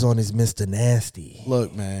 Dwight was on his Mr. Nasty.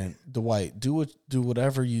 Look, man, Dwight, do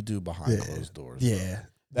whatever you do behind closed doors. Yeah.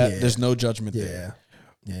 There's no judgment there.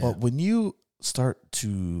 Yeah. But when you start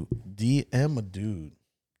to DM a dude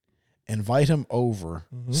invite him over,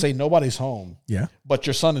 say nobody's home, Yeah. but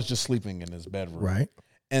your son is just sleeping in his bedroom. Right.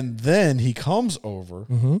 And then he comes over,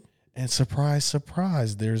 and surprise,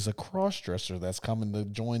 surprise, there's a cross-dresser that's coming to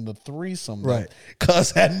join the threesome Right. that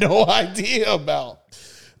Cuz had no idea about.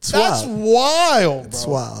 That's wild. wild, bro. It's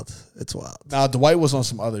wild. It's wild. Now, Dwight was on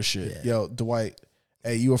some other shit. Yo, Dwight,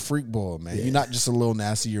 hey, you a freak boy, man. You're not just a little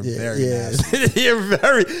nasty. You're very nasty.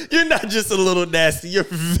 You're not just a little nasty. You're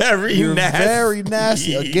very nasty. Very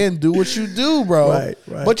nasty. Again, do what you do, bro. Right.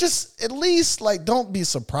 But just at least, like, don't be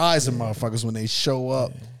surprising motherfuckers when they show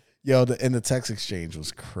up. Yo, the text exchange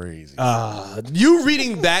was crazy. You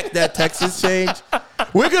reading back that text exchange?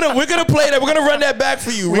 We're gonna play that. We're gonna run that back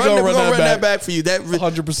for you. We're gonna run that back for you. That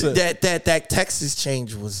 100%. That text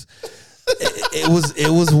exchange was.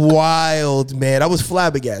 It was wild, man. I was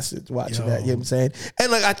flabbergasted watching that. You know what I'm saying?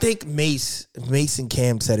 And like I think Mason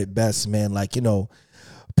Cam said it best, man. Like, you know,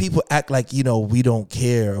 people act like, you know, we don't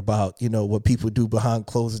care about, you know, what people do behind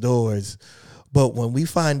closed doors. But when we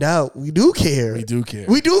find out, we do care. We do care.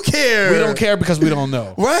 We do care. We don't care because we don't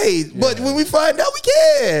know. Right. Yeah. But when we find out, we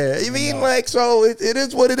care. I mean, like, so it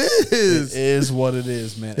is what it is. It is what it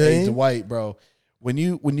is, man. Yeah. Hey, Dwight, bro. When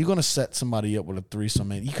you're gonna set somebody up with a threesome,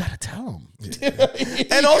 man, you gotta tell them.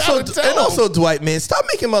 And also, Dwight, man, stop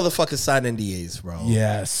making motherfuckers sign NDAs, bro.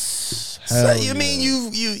 Yes. So, you mean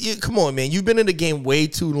you come on, man. You've been in the game way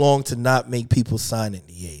too long to not make people sign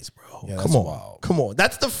NDAs, bro. Yeah, come on. wild. Come on.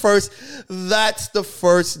 That's the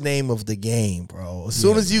first name of the game, bro. As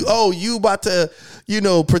soon as you about to, you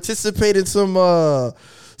know, participate in some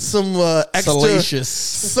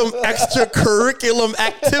extracurriculum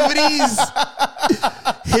activities.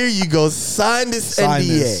 Here you go. Sign this NDA.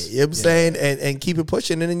 This. You know what I'm saying? And keep it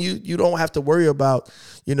pushing. And then you don't have to worry about,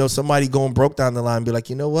 you know, somebody going broke down the line and be like,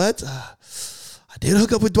 you know what? I did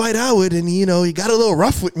hook up with Dwight Howard and, you know, he got a little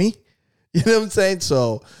rough with me. You know what I'm saying?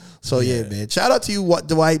 So yeah, man. Shout out to you,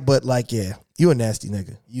 Dwight, but like, yeah, you a nasty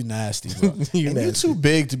nigga. You nasty, bro. You're too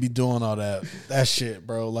big to be doing all that shit,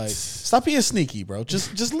 bro. Like, stop being sneaky, bro.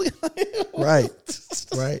 Just leave. Right.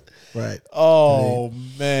 Oh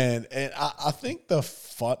man, and I think the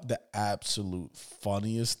absolute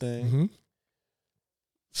funniest thing.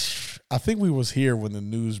 I think we was here when the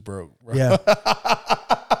news broke, bro. Yeah.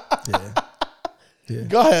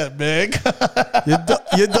 Go ahead, man.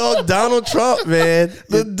 Your dog Donald Trump, man.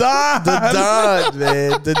 The Don,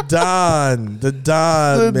 man. The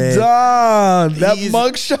Don, man. That He's-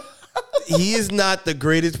 mugshot. He is not the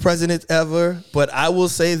greatest president ever, but I will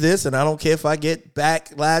say this, and I don't care if I get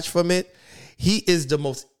backlash from it. He is the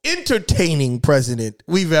most entertaining president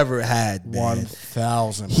we've ever had, man.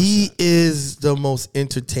 1,000%. He is the most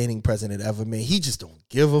entertaining president ever, man. He just don't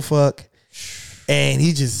give a fuck. And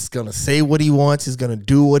he just gonna say what he wants. He's gonna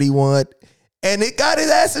do what he wants. And it got his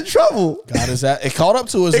ass in trouble. It caught up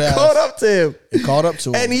to his ass. It caught up to him. It caught up to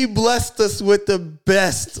him. And he blessed us with the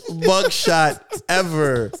best mugshot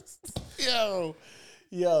ever. Yo,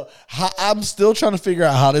 I'm still trying to figure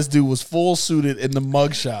out how this dude was full suited in the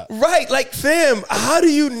mugshot. Right, like, fam, how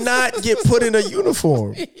do you not get put in a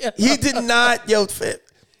uniform? He did not, fam.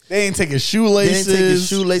 They ain't taking shoelaces. They ain't taking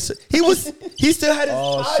shoelaces. He still had his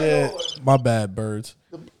tie on. My bad, birds.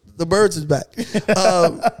 The birds is back. He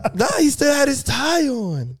still had his tie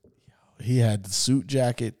on. He had the suit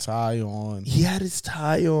jacket, tie on. He had his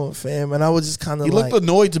tie on, fam, and I was just kind of He looked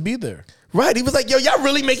annoyed to be there. Right, he was like, "Yo, y'all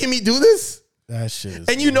really making me do this?" That shit is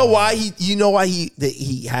And you know why he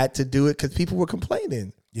had to do it? Because people were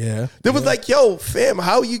complaining. Yeah. They was like, "Yo, fam,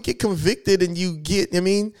 how you get convicted and you get,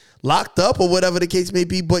 locked up or whatever the case may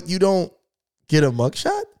be, but you don't get a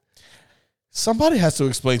mugshot?" Somebody has to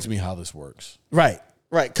explain to me how this works. Right.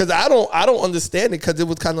 Because I don't understand it. Because it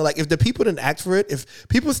was kind of like, if the people didn't ask for it, if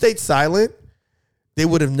people stayed silent, he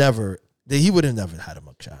would have never had a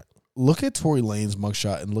mugshot. Look at Tory Lane's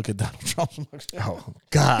mugshot and look at Donald Trump's mugshot. Oh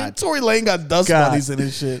God, Tory Lane got dust bunnies in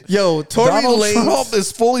his shit. Yo, Donald Trump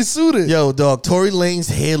is fully suited. Yo, dog, Tory Lane's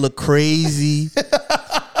hair look crazy.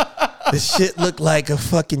 The shit look like a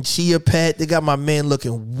fucking chia pet. They got my man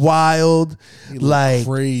looking wild, like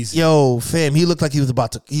crazy. Yo, fam, he looked like he was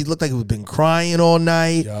been crying all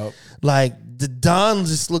night. Yep. Like the Don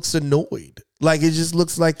just looks annoyed. Like it just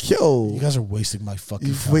looks like, yo, you guys are wasting my fucking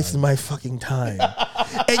you're time. wasting my fucking time.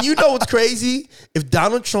 And you know what's crazy? If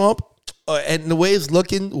Donald Trump, and the way it's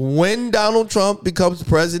looking, when Donald Trump becomes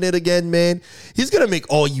president again, man, he's going to make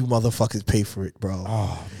all you motherfuckers pay for it, bro.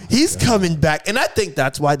 Oh, he's coming back. And I think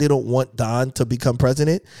that's why they don't want Don to become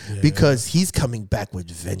president, because he's coming back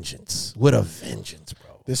with vengeance. With a vengeance, bro.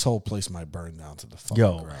 This whole place might burn down to the fucking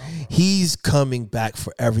ground. He's coming back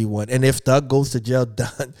for everyone. And if Doug goes to jail,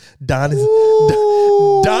 Don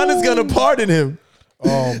is going to pardon him.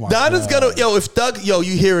 Oh my Donna's God. gonna if Thug you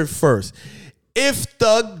hear it first. If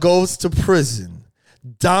Thug goes to prison,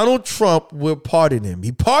 Donald Trump will pardon him.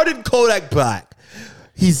 He pardoned Kodak Black.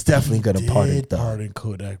 He's definitely gonna pardon Thug. Pardon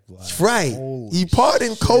Kodak Black. That's right. Holy He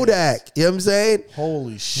pardoned shit. Kodak. You know what I'm saying?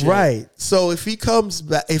 Holy shit. Right. So if he comes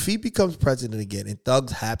back, if he becomes president again and Thug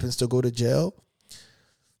happens to go to jail,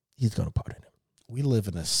 he's gonna pardon him. We live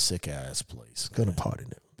in a sick ass place. Gonna pardon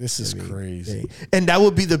him. This is crazy. And that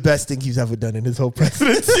would be the best thing he's ever done in his whole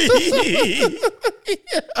presidency.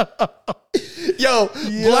 Yo,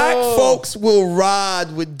 black folks will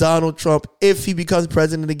ride with Donald Trump if he becomes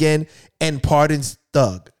president again and pardons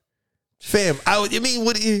Thug. Fam,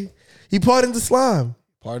 what he pardoned the slime.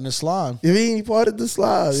 Pardon the slime. He pardoned the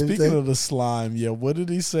slime. Speaking of the slime, what did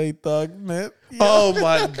he say, Thug, man? Oh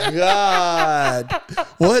my God.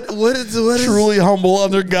 What is Truly humble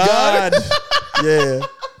under God.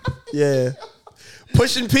 Yeah.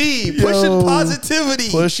 Pushing positivity.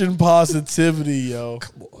 Pushing positivity, yo.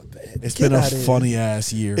 Come on, man. It's Get been a outta here. funny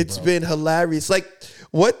ass year. It's bro. been hilarious. Like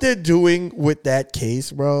what they're doing with that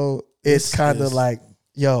case, bro. It's kind of like,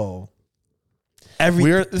 yo,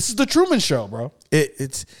 This is the Truman Show, bro.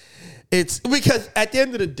 It's because at the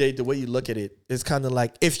end of the day, the way you look at it, it's kind of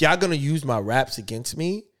like if y'all gonna use my raps against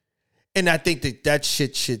me, and I think that's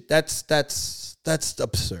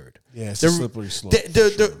absurd. Yeah, it's a slippery slope.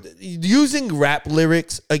 Using rap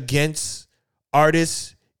lyrics against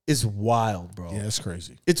artists is wild, bro. Yeah, it's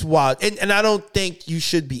crazy. It's wild. And I don't think you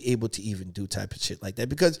should be able to even do type of shit like that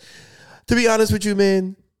because, to be honest with you,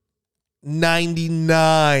 man,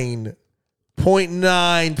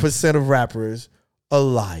 99.9% of rappers are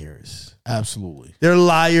liars. Absolutely. They're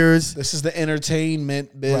liars. This is the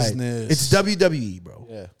entertainment business. Right. It's WWE, bro.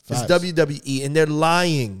 Yeah, It's facts. WWE, and they're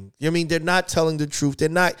lying. You know what I mean? They're not telling the truth. They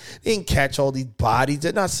didn't catch all these bodies.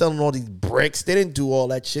 They're not selling all these bricks. They didn't do all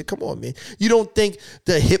that shit. Come on, man. You don't think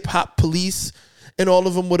the hip hop police and all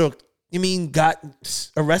of them would have, got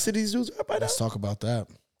arrested these dudes by now? Let's talk about that.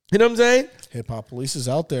 You know what I'm saying? Hip hop police is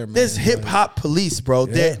out there, man. There's hip hop police, bro.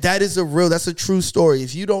 Yeah. That's a true story.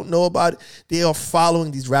 If you don't know about it, they are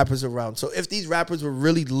following these rappers around. So if these rappers were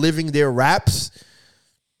really living their raps,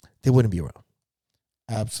 they wouldn't be around.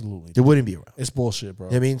 Absolutely. They wouldn't be around. It's bullshit, bro.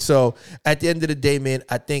 You know what I mean, so at the end of the day, man,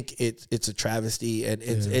 I think it's a travesty, and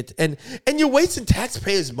and you're wasting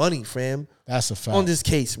taxpayers' money, fam, That's a fact. on this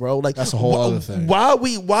case, bro. Like That's a whole other thing. Why are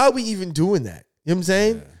we even doing that? You know what I'm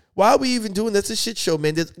saying? Yeah. Why are we even doing that? That's a shit show,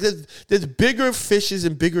 man. There's bigger fishes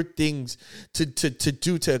and bigger things to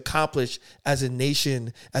do to accomplish as a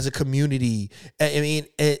nation, as a community. I mean,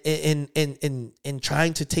 and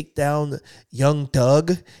trying to take down Young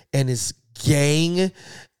Thug and his gang.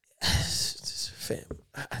 Fam,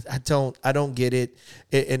 I don't get it,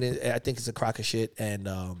 I think it's a crock of shit, and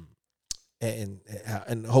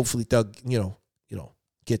hopefully Thug,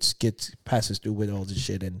 gets passes through with all this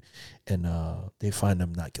shit, and they find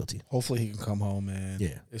him not guilty. Hopefully he can come home, man.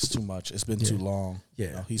 Yeah. It's too much. It's been too long.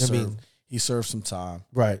 Yeah. He served some time.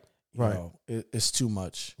 Right. You know, it's too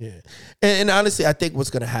much. Yeah. And honestly, I think what's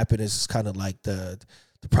going to happen is kind of like the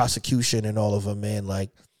prosecution and all of them, man. Like,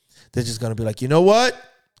 they're just going to be like, you know what?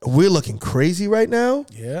 We're looking crazy right now.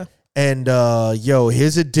 Yeah. And,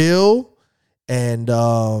 here's a deal. And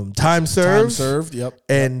time served. Time served, yep.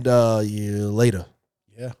 And later.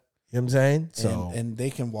 Yeah. You know what I'm saying? So and they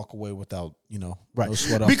can walk away without, right. no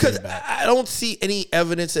sweat off because their back. I don't see any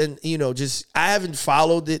evidence, and I haven't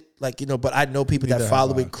followed it, but I know people Neither that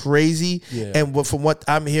follow have I. it crazy, Yeah. and from what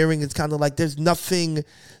I'm hearing, it's kind of like there's nothing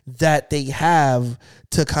that they have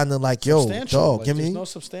to kind of like, yo, Substantial. dog, you know what I There's mean? no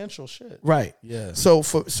substantial shit. Right. Yeah. So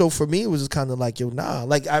for me, it was just kind of like, yo, nah.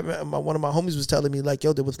 Like one of my homies was telling me, like,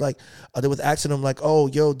 yo, they was asking him, like, oh,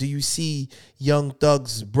 yo, do you see Young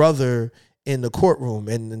Thug's brother in the courtroom?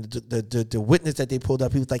 And the witness that they pulled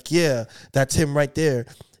up, he was like, yeah, that's him right there.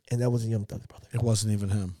 And that wasn't Young Thug's brother. It wasn't even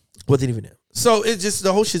him. Wasn't even him. So it's just,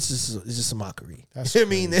 the whole shit's just a mockery. That's you know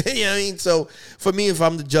what I mean? You know what I mean? So for me, if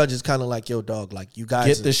I'm the judge, it's kind of like, yo, dog, like, you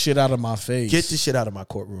guys Get this shit out of my face. get this shit out of my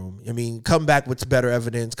courtroom. I mean, come back with better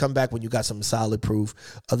evidence. Come back when you got some solid proof.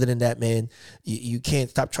 Other than that, man, you can't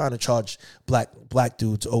stop trying to charge black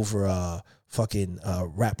dudes over fucking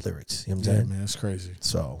rap lyrics. You know what I'm Yeah, saying? man, it's crazy.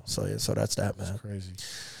 So that's that, man. Crazy.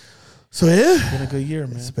 So yeah, It's been a good year,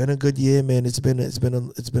 man. it's been a good year, man. It's been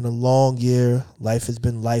a long year. Life has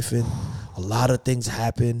been lifing. A lot of things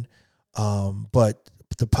happen, but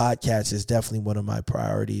the podcast is definitely one of my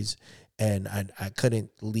priorities, and I couldn't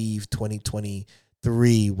leave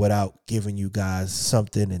 2023 without giving you guys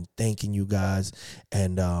something and thanking you guys.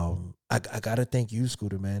 And I gotta thank you,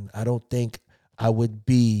 Scooter, man. I don't think I would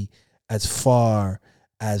be as far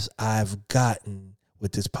as I've gotten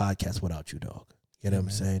with this podcast without you, dog. You know what I'm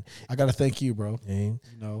saying? I gotta thank you, bro. Yeah. You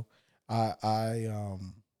know,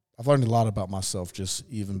 I've learned a lot about myself just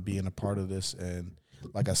even being a part of this, and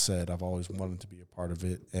like I said, I've always wanted to be a part of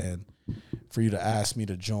it, and for you to ask me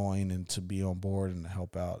to join and to be on board and to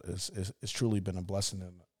help out it's truly been a blessing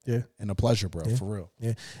and a pleasure, bro. For real.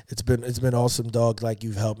 Yeah, it's been awesome, dog. Like,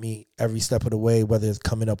 you've helped me every step of the way, whether it's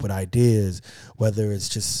coming up with ideas, whether it's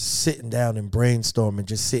just sitting down and brainstorming,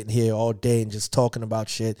 just sitting here all day and just talking about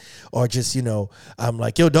shit, or just, you know, I'm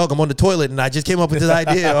like, yo, dog, I'm on the toilet and I just came up with this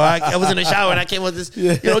idea, or I was in the shower and I came up with this,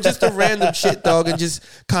 you know, just the random shit, dog, and just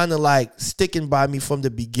kind of like sticking by me from the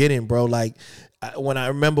beginning, bro. Like, when I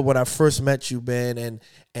remember when I first met you, man,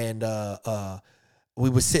 and we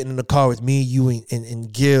were sitting in the car with me, you,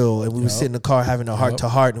 and Gil, and we were sitting in the car having a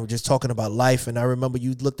heart-to-heart, and we were just talking about life. And I remember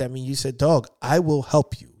you looked at me and you said, dog, I will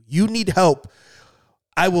help you. You need help.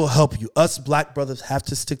 I will help you. Us black brothers have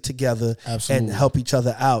to stick together and help each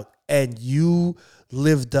other out. And you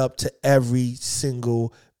lived up to every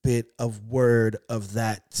single bit of word of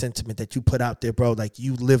that sentiment that you put out there, bro. Like,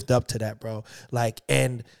 you lived up to that, bro. Like,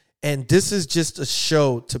 and this is just a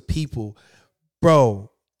show to people, bro.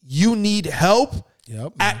 You need help.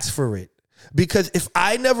 Ask for it. Because if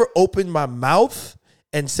I never opened my mouth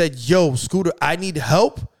and said, yo, Scooter, I need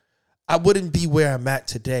help, I wouldn't be where I'm at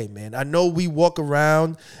today, man. I know we walk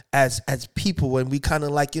around as people, and we kind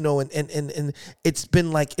of like, you know, and it's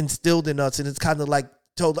been like instilled in us, and it's kind of like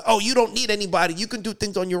told, oh, you don't need anybody. You can do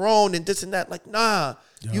things on your own and this and that. Like, nah.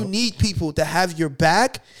 You need people to have your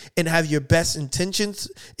back and have your best intentions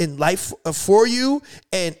in life for you,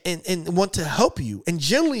 and want to help you, and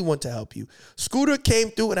generally want to help you. Scooter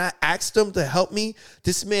came through and I asked him to help me.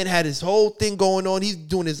 This man had his whole thing going on. He's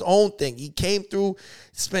doing his own thing. He came through,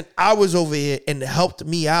 spent hours over here and helped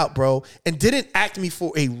me out, bro, and didn't ask me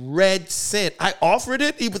for a red cent. I offered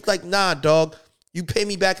it. He was like, nah, dog. You pay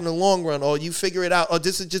me back in the long run, or you figure it out, or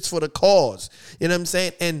this is just for the cause. You know what I'm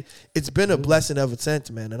saying? And it's been a blessing ever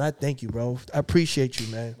since, man. And I thank you, bro. I appreciate you,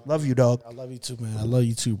 man. Love you, dog. I love you too, man. I love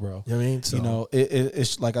you too, bro. You know what I mean? So, you know,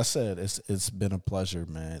 it's like I said, it's been a pleasure,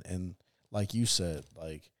 man. And like you said,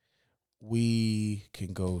 like, we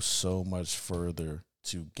can go so much further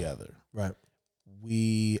together. Right.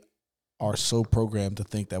 We are so programmed to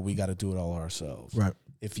think that we got to do it all ourselves. Right.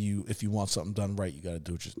 If you want something done right, you got to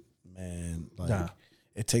do it. Just, man, like,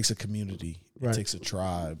 it takes a community. It takes a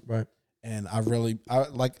tribe. Right. And I really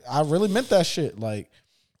meant that shit. Like,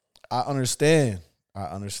 I understand,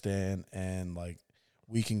 and like,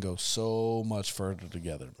 we can go so much further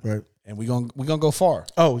together, man. Right? And we gonna go far.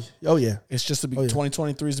 Oh yeah. It's just to be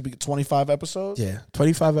 2023 is to be 25 episodes. Yeah,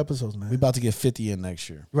 25 episodes, man. We about to get 50 in next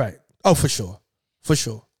year. Right. Oh, for sure.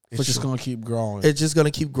 It's just gonna keep growing. It's just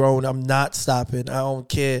gonna keep growing. I'm not stopping. I don't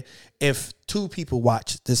care if 2 people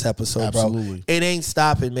watch this episode, Absolutely. bro. It ain't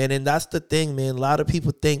stopping, man. And that's the thing, man. A lot of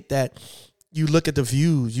people think that you look at the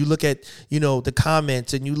views, you look at, you know, the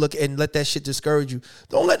comments, and you look and let that shit discourage you.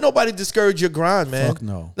 Don't let nobody discourage your grind, man. Fuck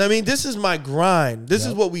no. I mean, this is my grind. This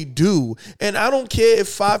is what we do. And I don't care if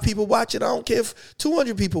 5 people watch it. I don't care if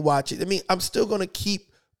 200 people watch it. I mean, I'm still gonna keep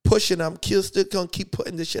pushing. I'm still gonna keep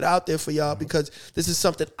putting this shit out there for y'all, because this is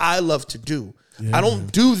something I love to do. I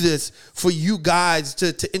don't do this for you guys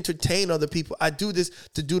to entertain other people. I do this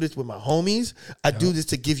with my homies. I do this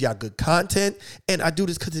to give y'all good content, and I do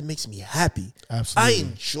this because it makes me happy. Absolutely. I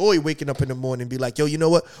enjoy waking up in the morning and be like, yo, you know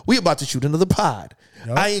what? We about to shoot another pod.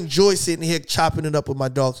 I enjoy sitting here chopping it up with my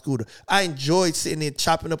dog Scooter. I enjoy sitting here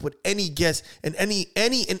chopping up with any guest and any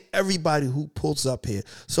and everybody who pulls up here.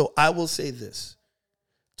 So I will say this.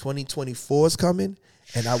 2024 is coming,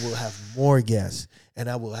 and I will have more guests, and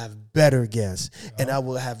I will have better guests, and I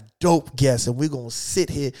will have dope guests, and we're going to sit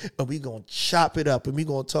here, and we're going to chop it up, and we're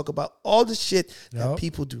going to talk about all the shit that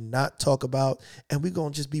people do not talk about, and we're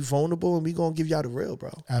going to just be vulnerable, and we're going to give y'all the real, bro.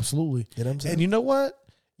 Absolutely. You know what I'm saying? And you know what?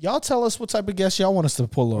 Y'all tell us what type of guests y'all want us to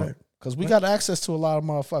pull up, because we got access to a lot of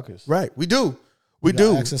motherfuckers. Right. We do. We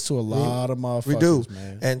do. Access to a lot of motherfuckers, we do.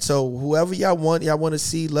 Man. And so whoever y'all want to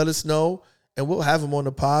see, let us know. And we'll have them on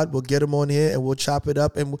the pod. We'll get them on here, and we'll chop it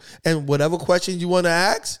up. And whatever questions you want to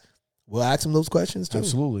ask, we'll ask them those questions too.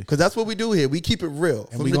 Absolutely. Because that's what we do here. We keep it real.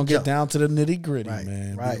 And we're going to get down to the nitty gritty,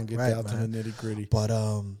 man. Right. We're going to get down to the nitty gritty.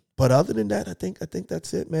 But other than that, I think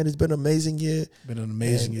that's it, man. It's been an amazing year. Been an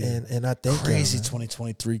amazing year. And I think crazy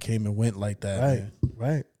 2023 came and went like that, man.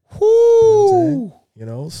 Right. Woo! You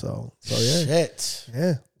know, so yeah. Shit.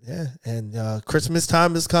 Yeah. And Christmas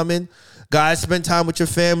time is coming. Guys, spend time with your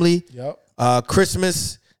family. Yep.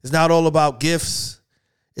 Christmas is not all about gifts.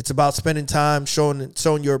 It's about spending time, showing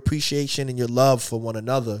your appreciation and your love for one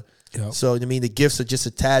another. Yep. So, I mean, the gifts are just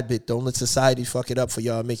a tad bit. Don't let society fuck it up for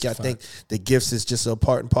y'all. Make y'all think the gifts is just a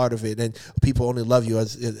part of it. And people only love you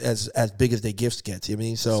as big as their gifts get. You know what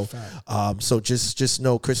I mean? So, just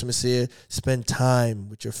know Christmas here. Spend time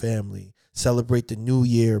with your family. Celebrate the new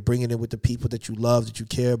year. Bring it in with the people that you love, that you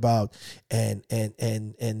care about. And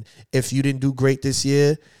if you didn't do great this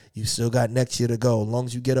year, you still got next year to go. As long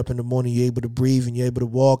as you get up in the morning, you're able to breathe and you're able to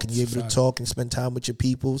walk and you're able to talk and spend time with your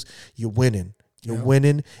peoples, you're winning. You're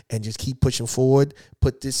winning, and just keep pushing forward.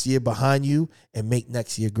 Put this year behind you and make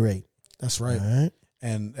next year great. That's right. All right?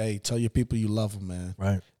 And hey, tell your people you love them, man.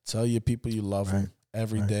 Right. Tell your people you love them.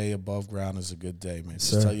 Every day above ground is a good day, man.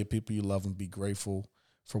 Just tell your people you love them. Be grateful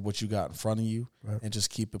for what you got in front of you, and just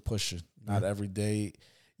keep it pushing. Not every day.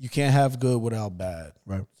 You can't have good without bad.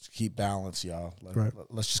 Right. Just keep balance, y'all.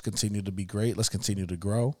 Let's just continue to be great. Let's continue to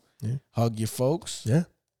grow. Yeah. Hug your folks. Yeah.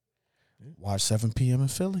 Watch 7 p.m. in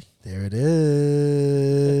Philly. There it is.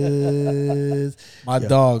 My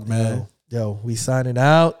dog, man. Yo, we signing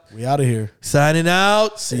out. We out of here. Signing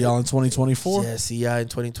out. See y'all in 2024. Yeah, see y'all in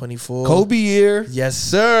 2024. Kobe year. Yes,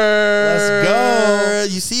 sir. Let's go.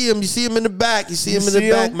 You see him in the back. You see him in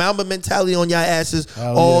the back. Mamba mentality on y'all asses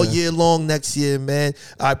all year long next year, man.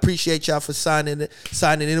 I appreciate y'all for signing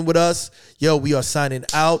in with us. Yo, we are signing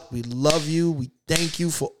out. We love you. We thank you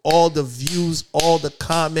for all the views, all the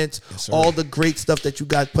comments, all the great stuff that you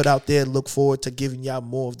guys put out there. Look forward to giving y'all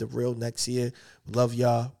more of the real next year. Love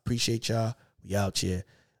y'all. Appreciate y'all. We out here.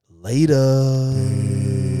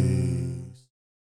 Later.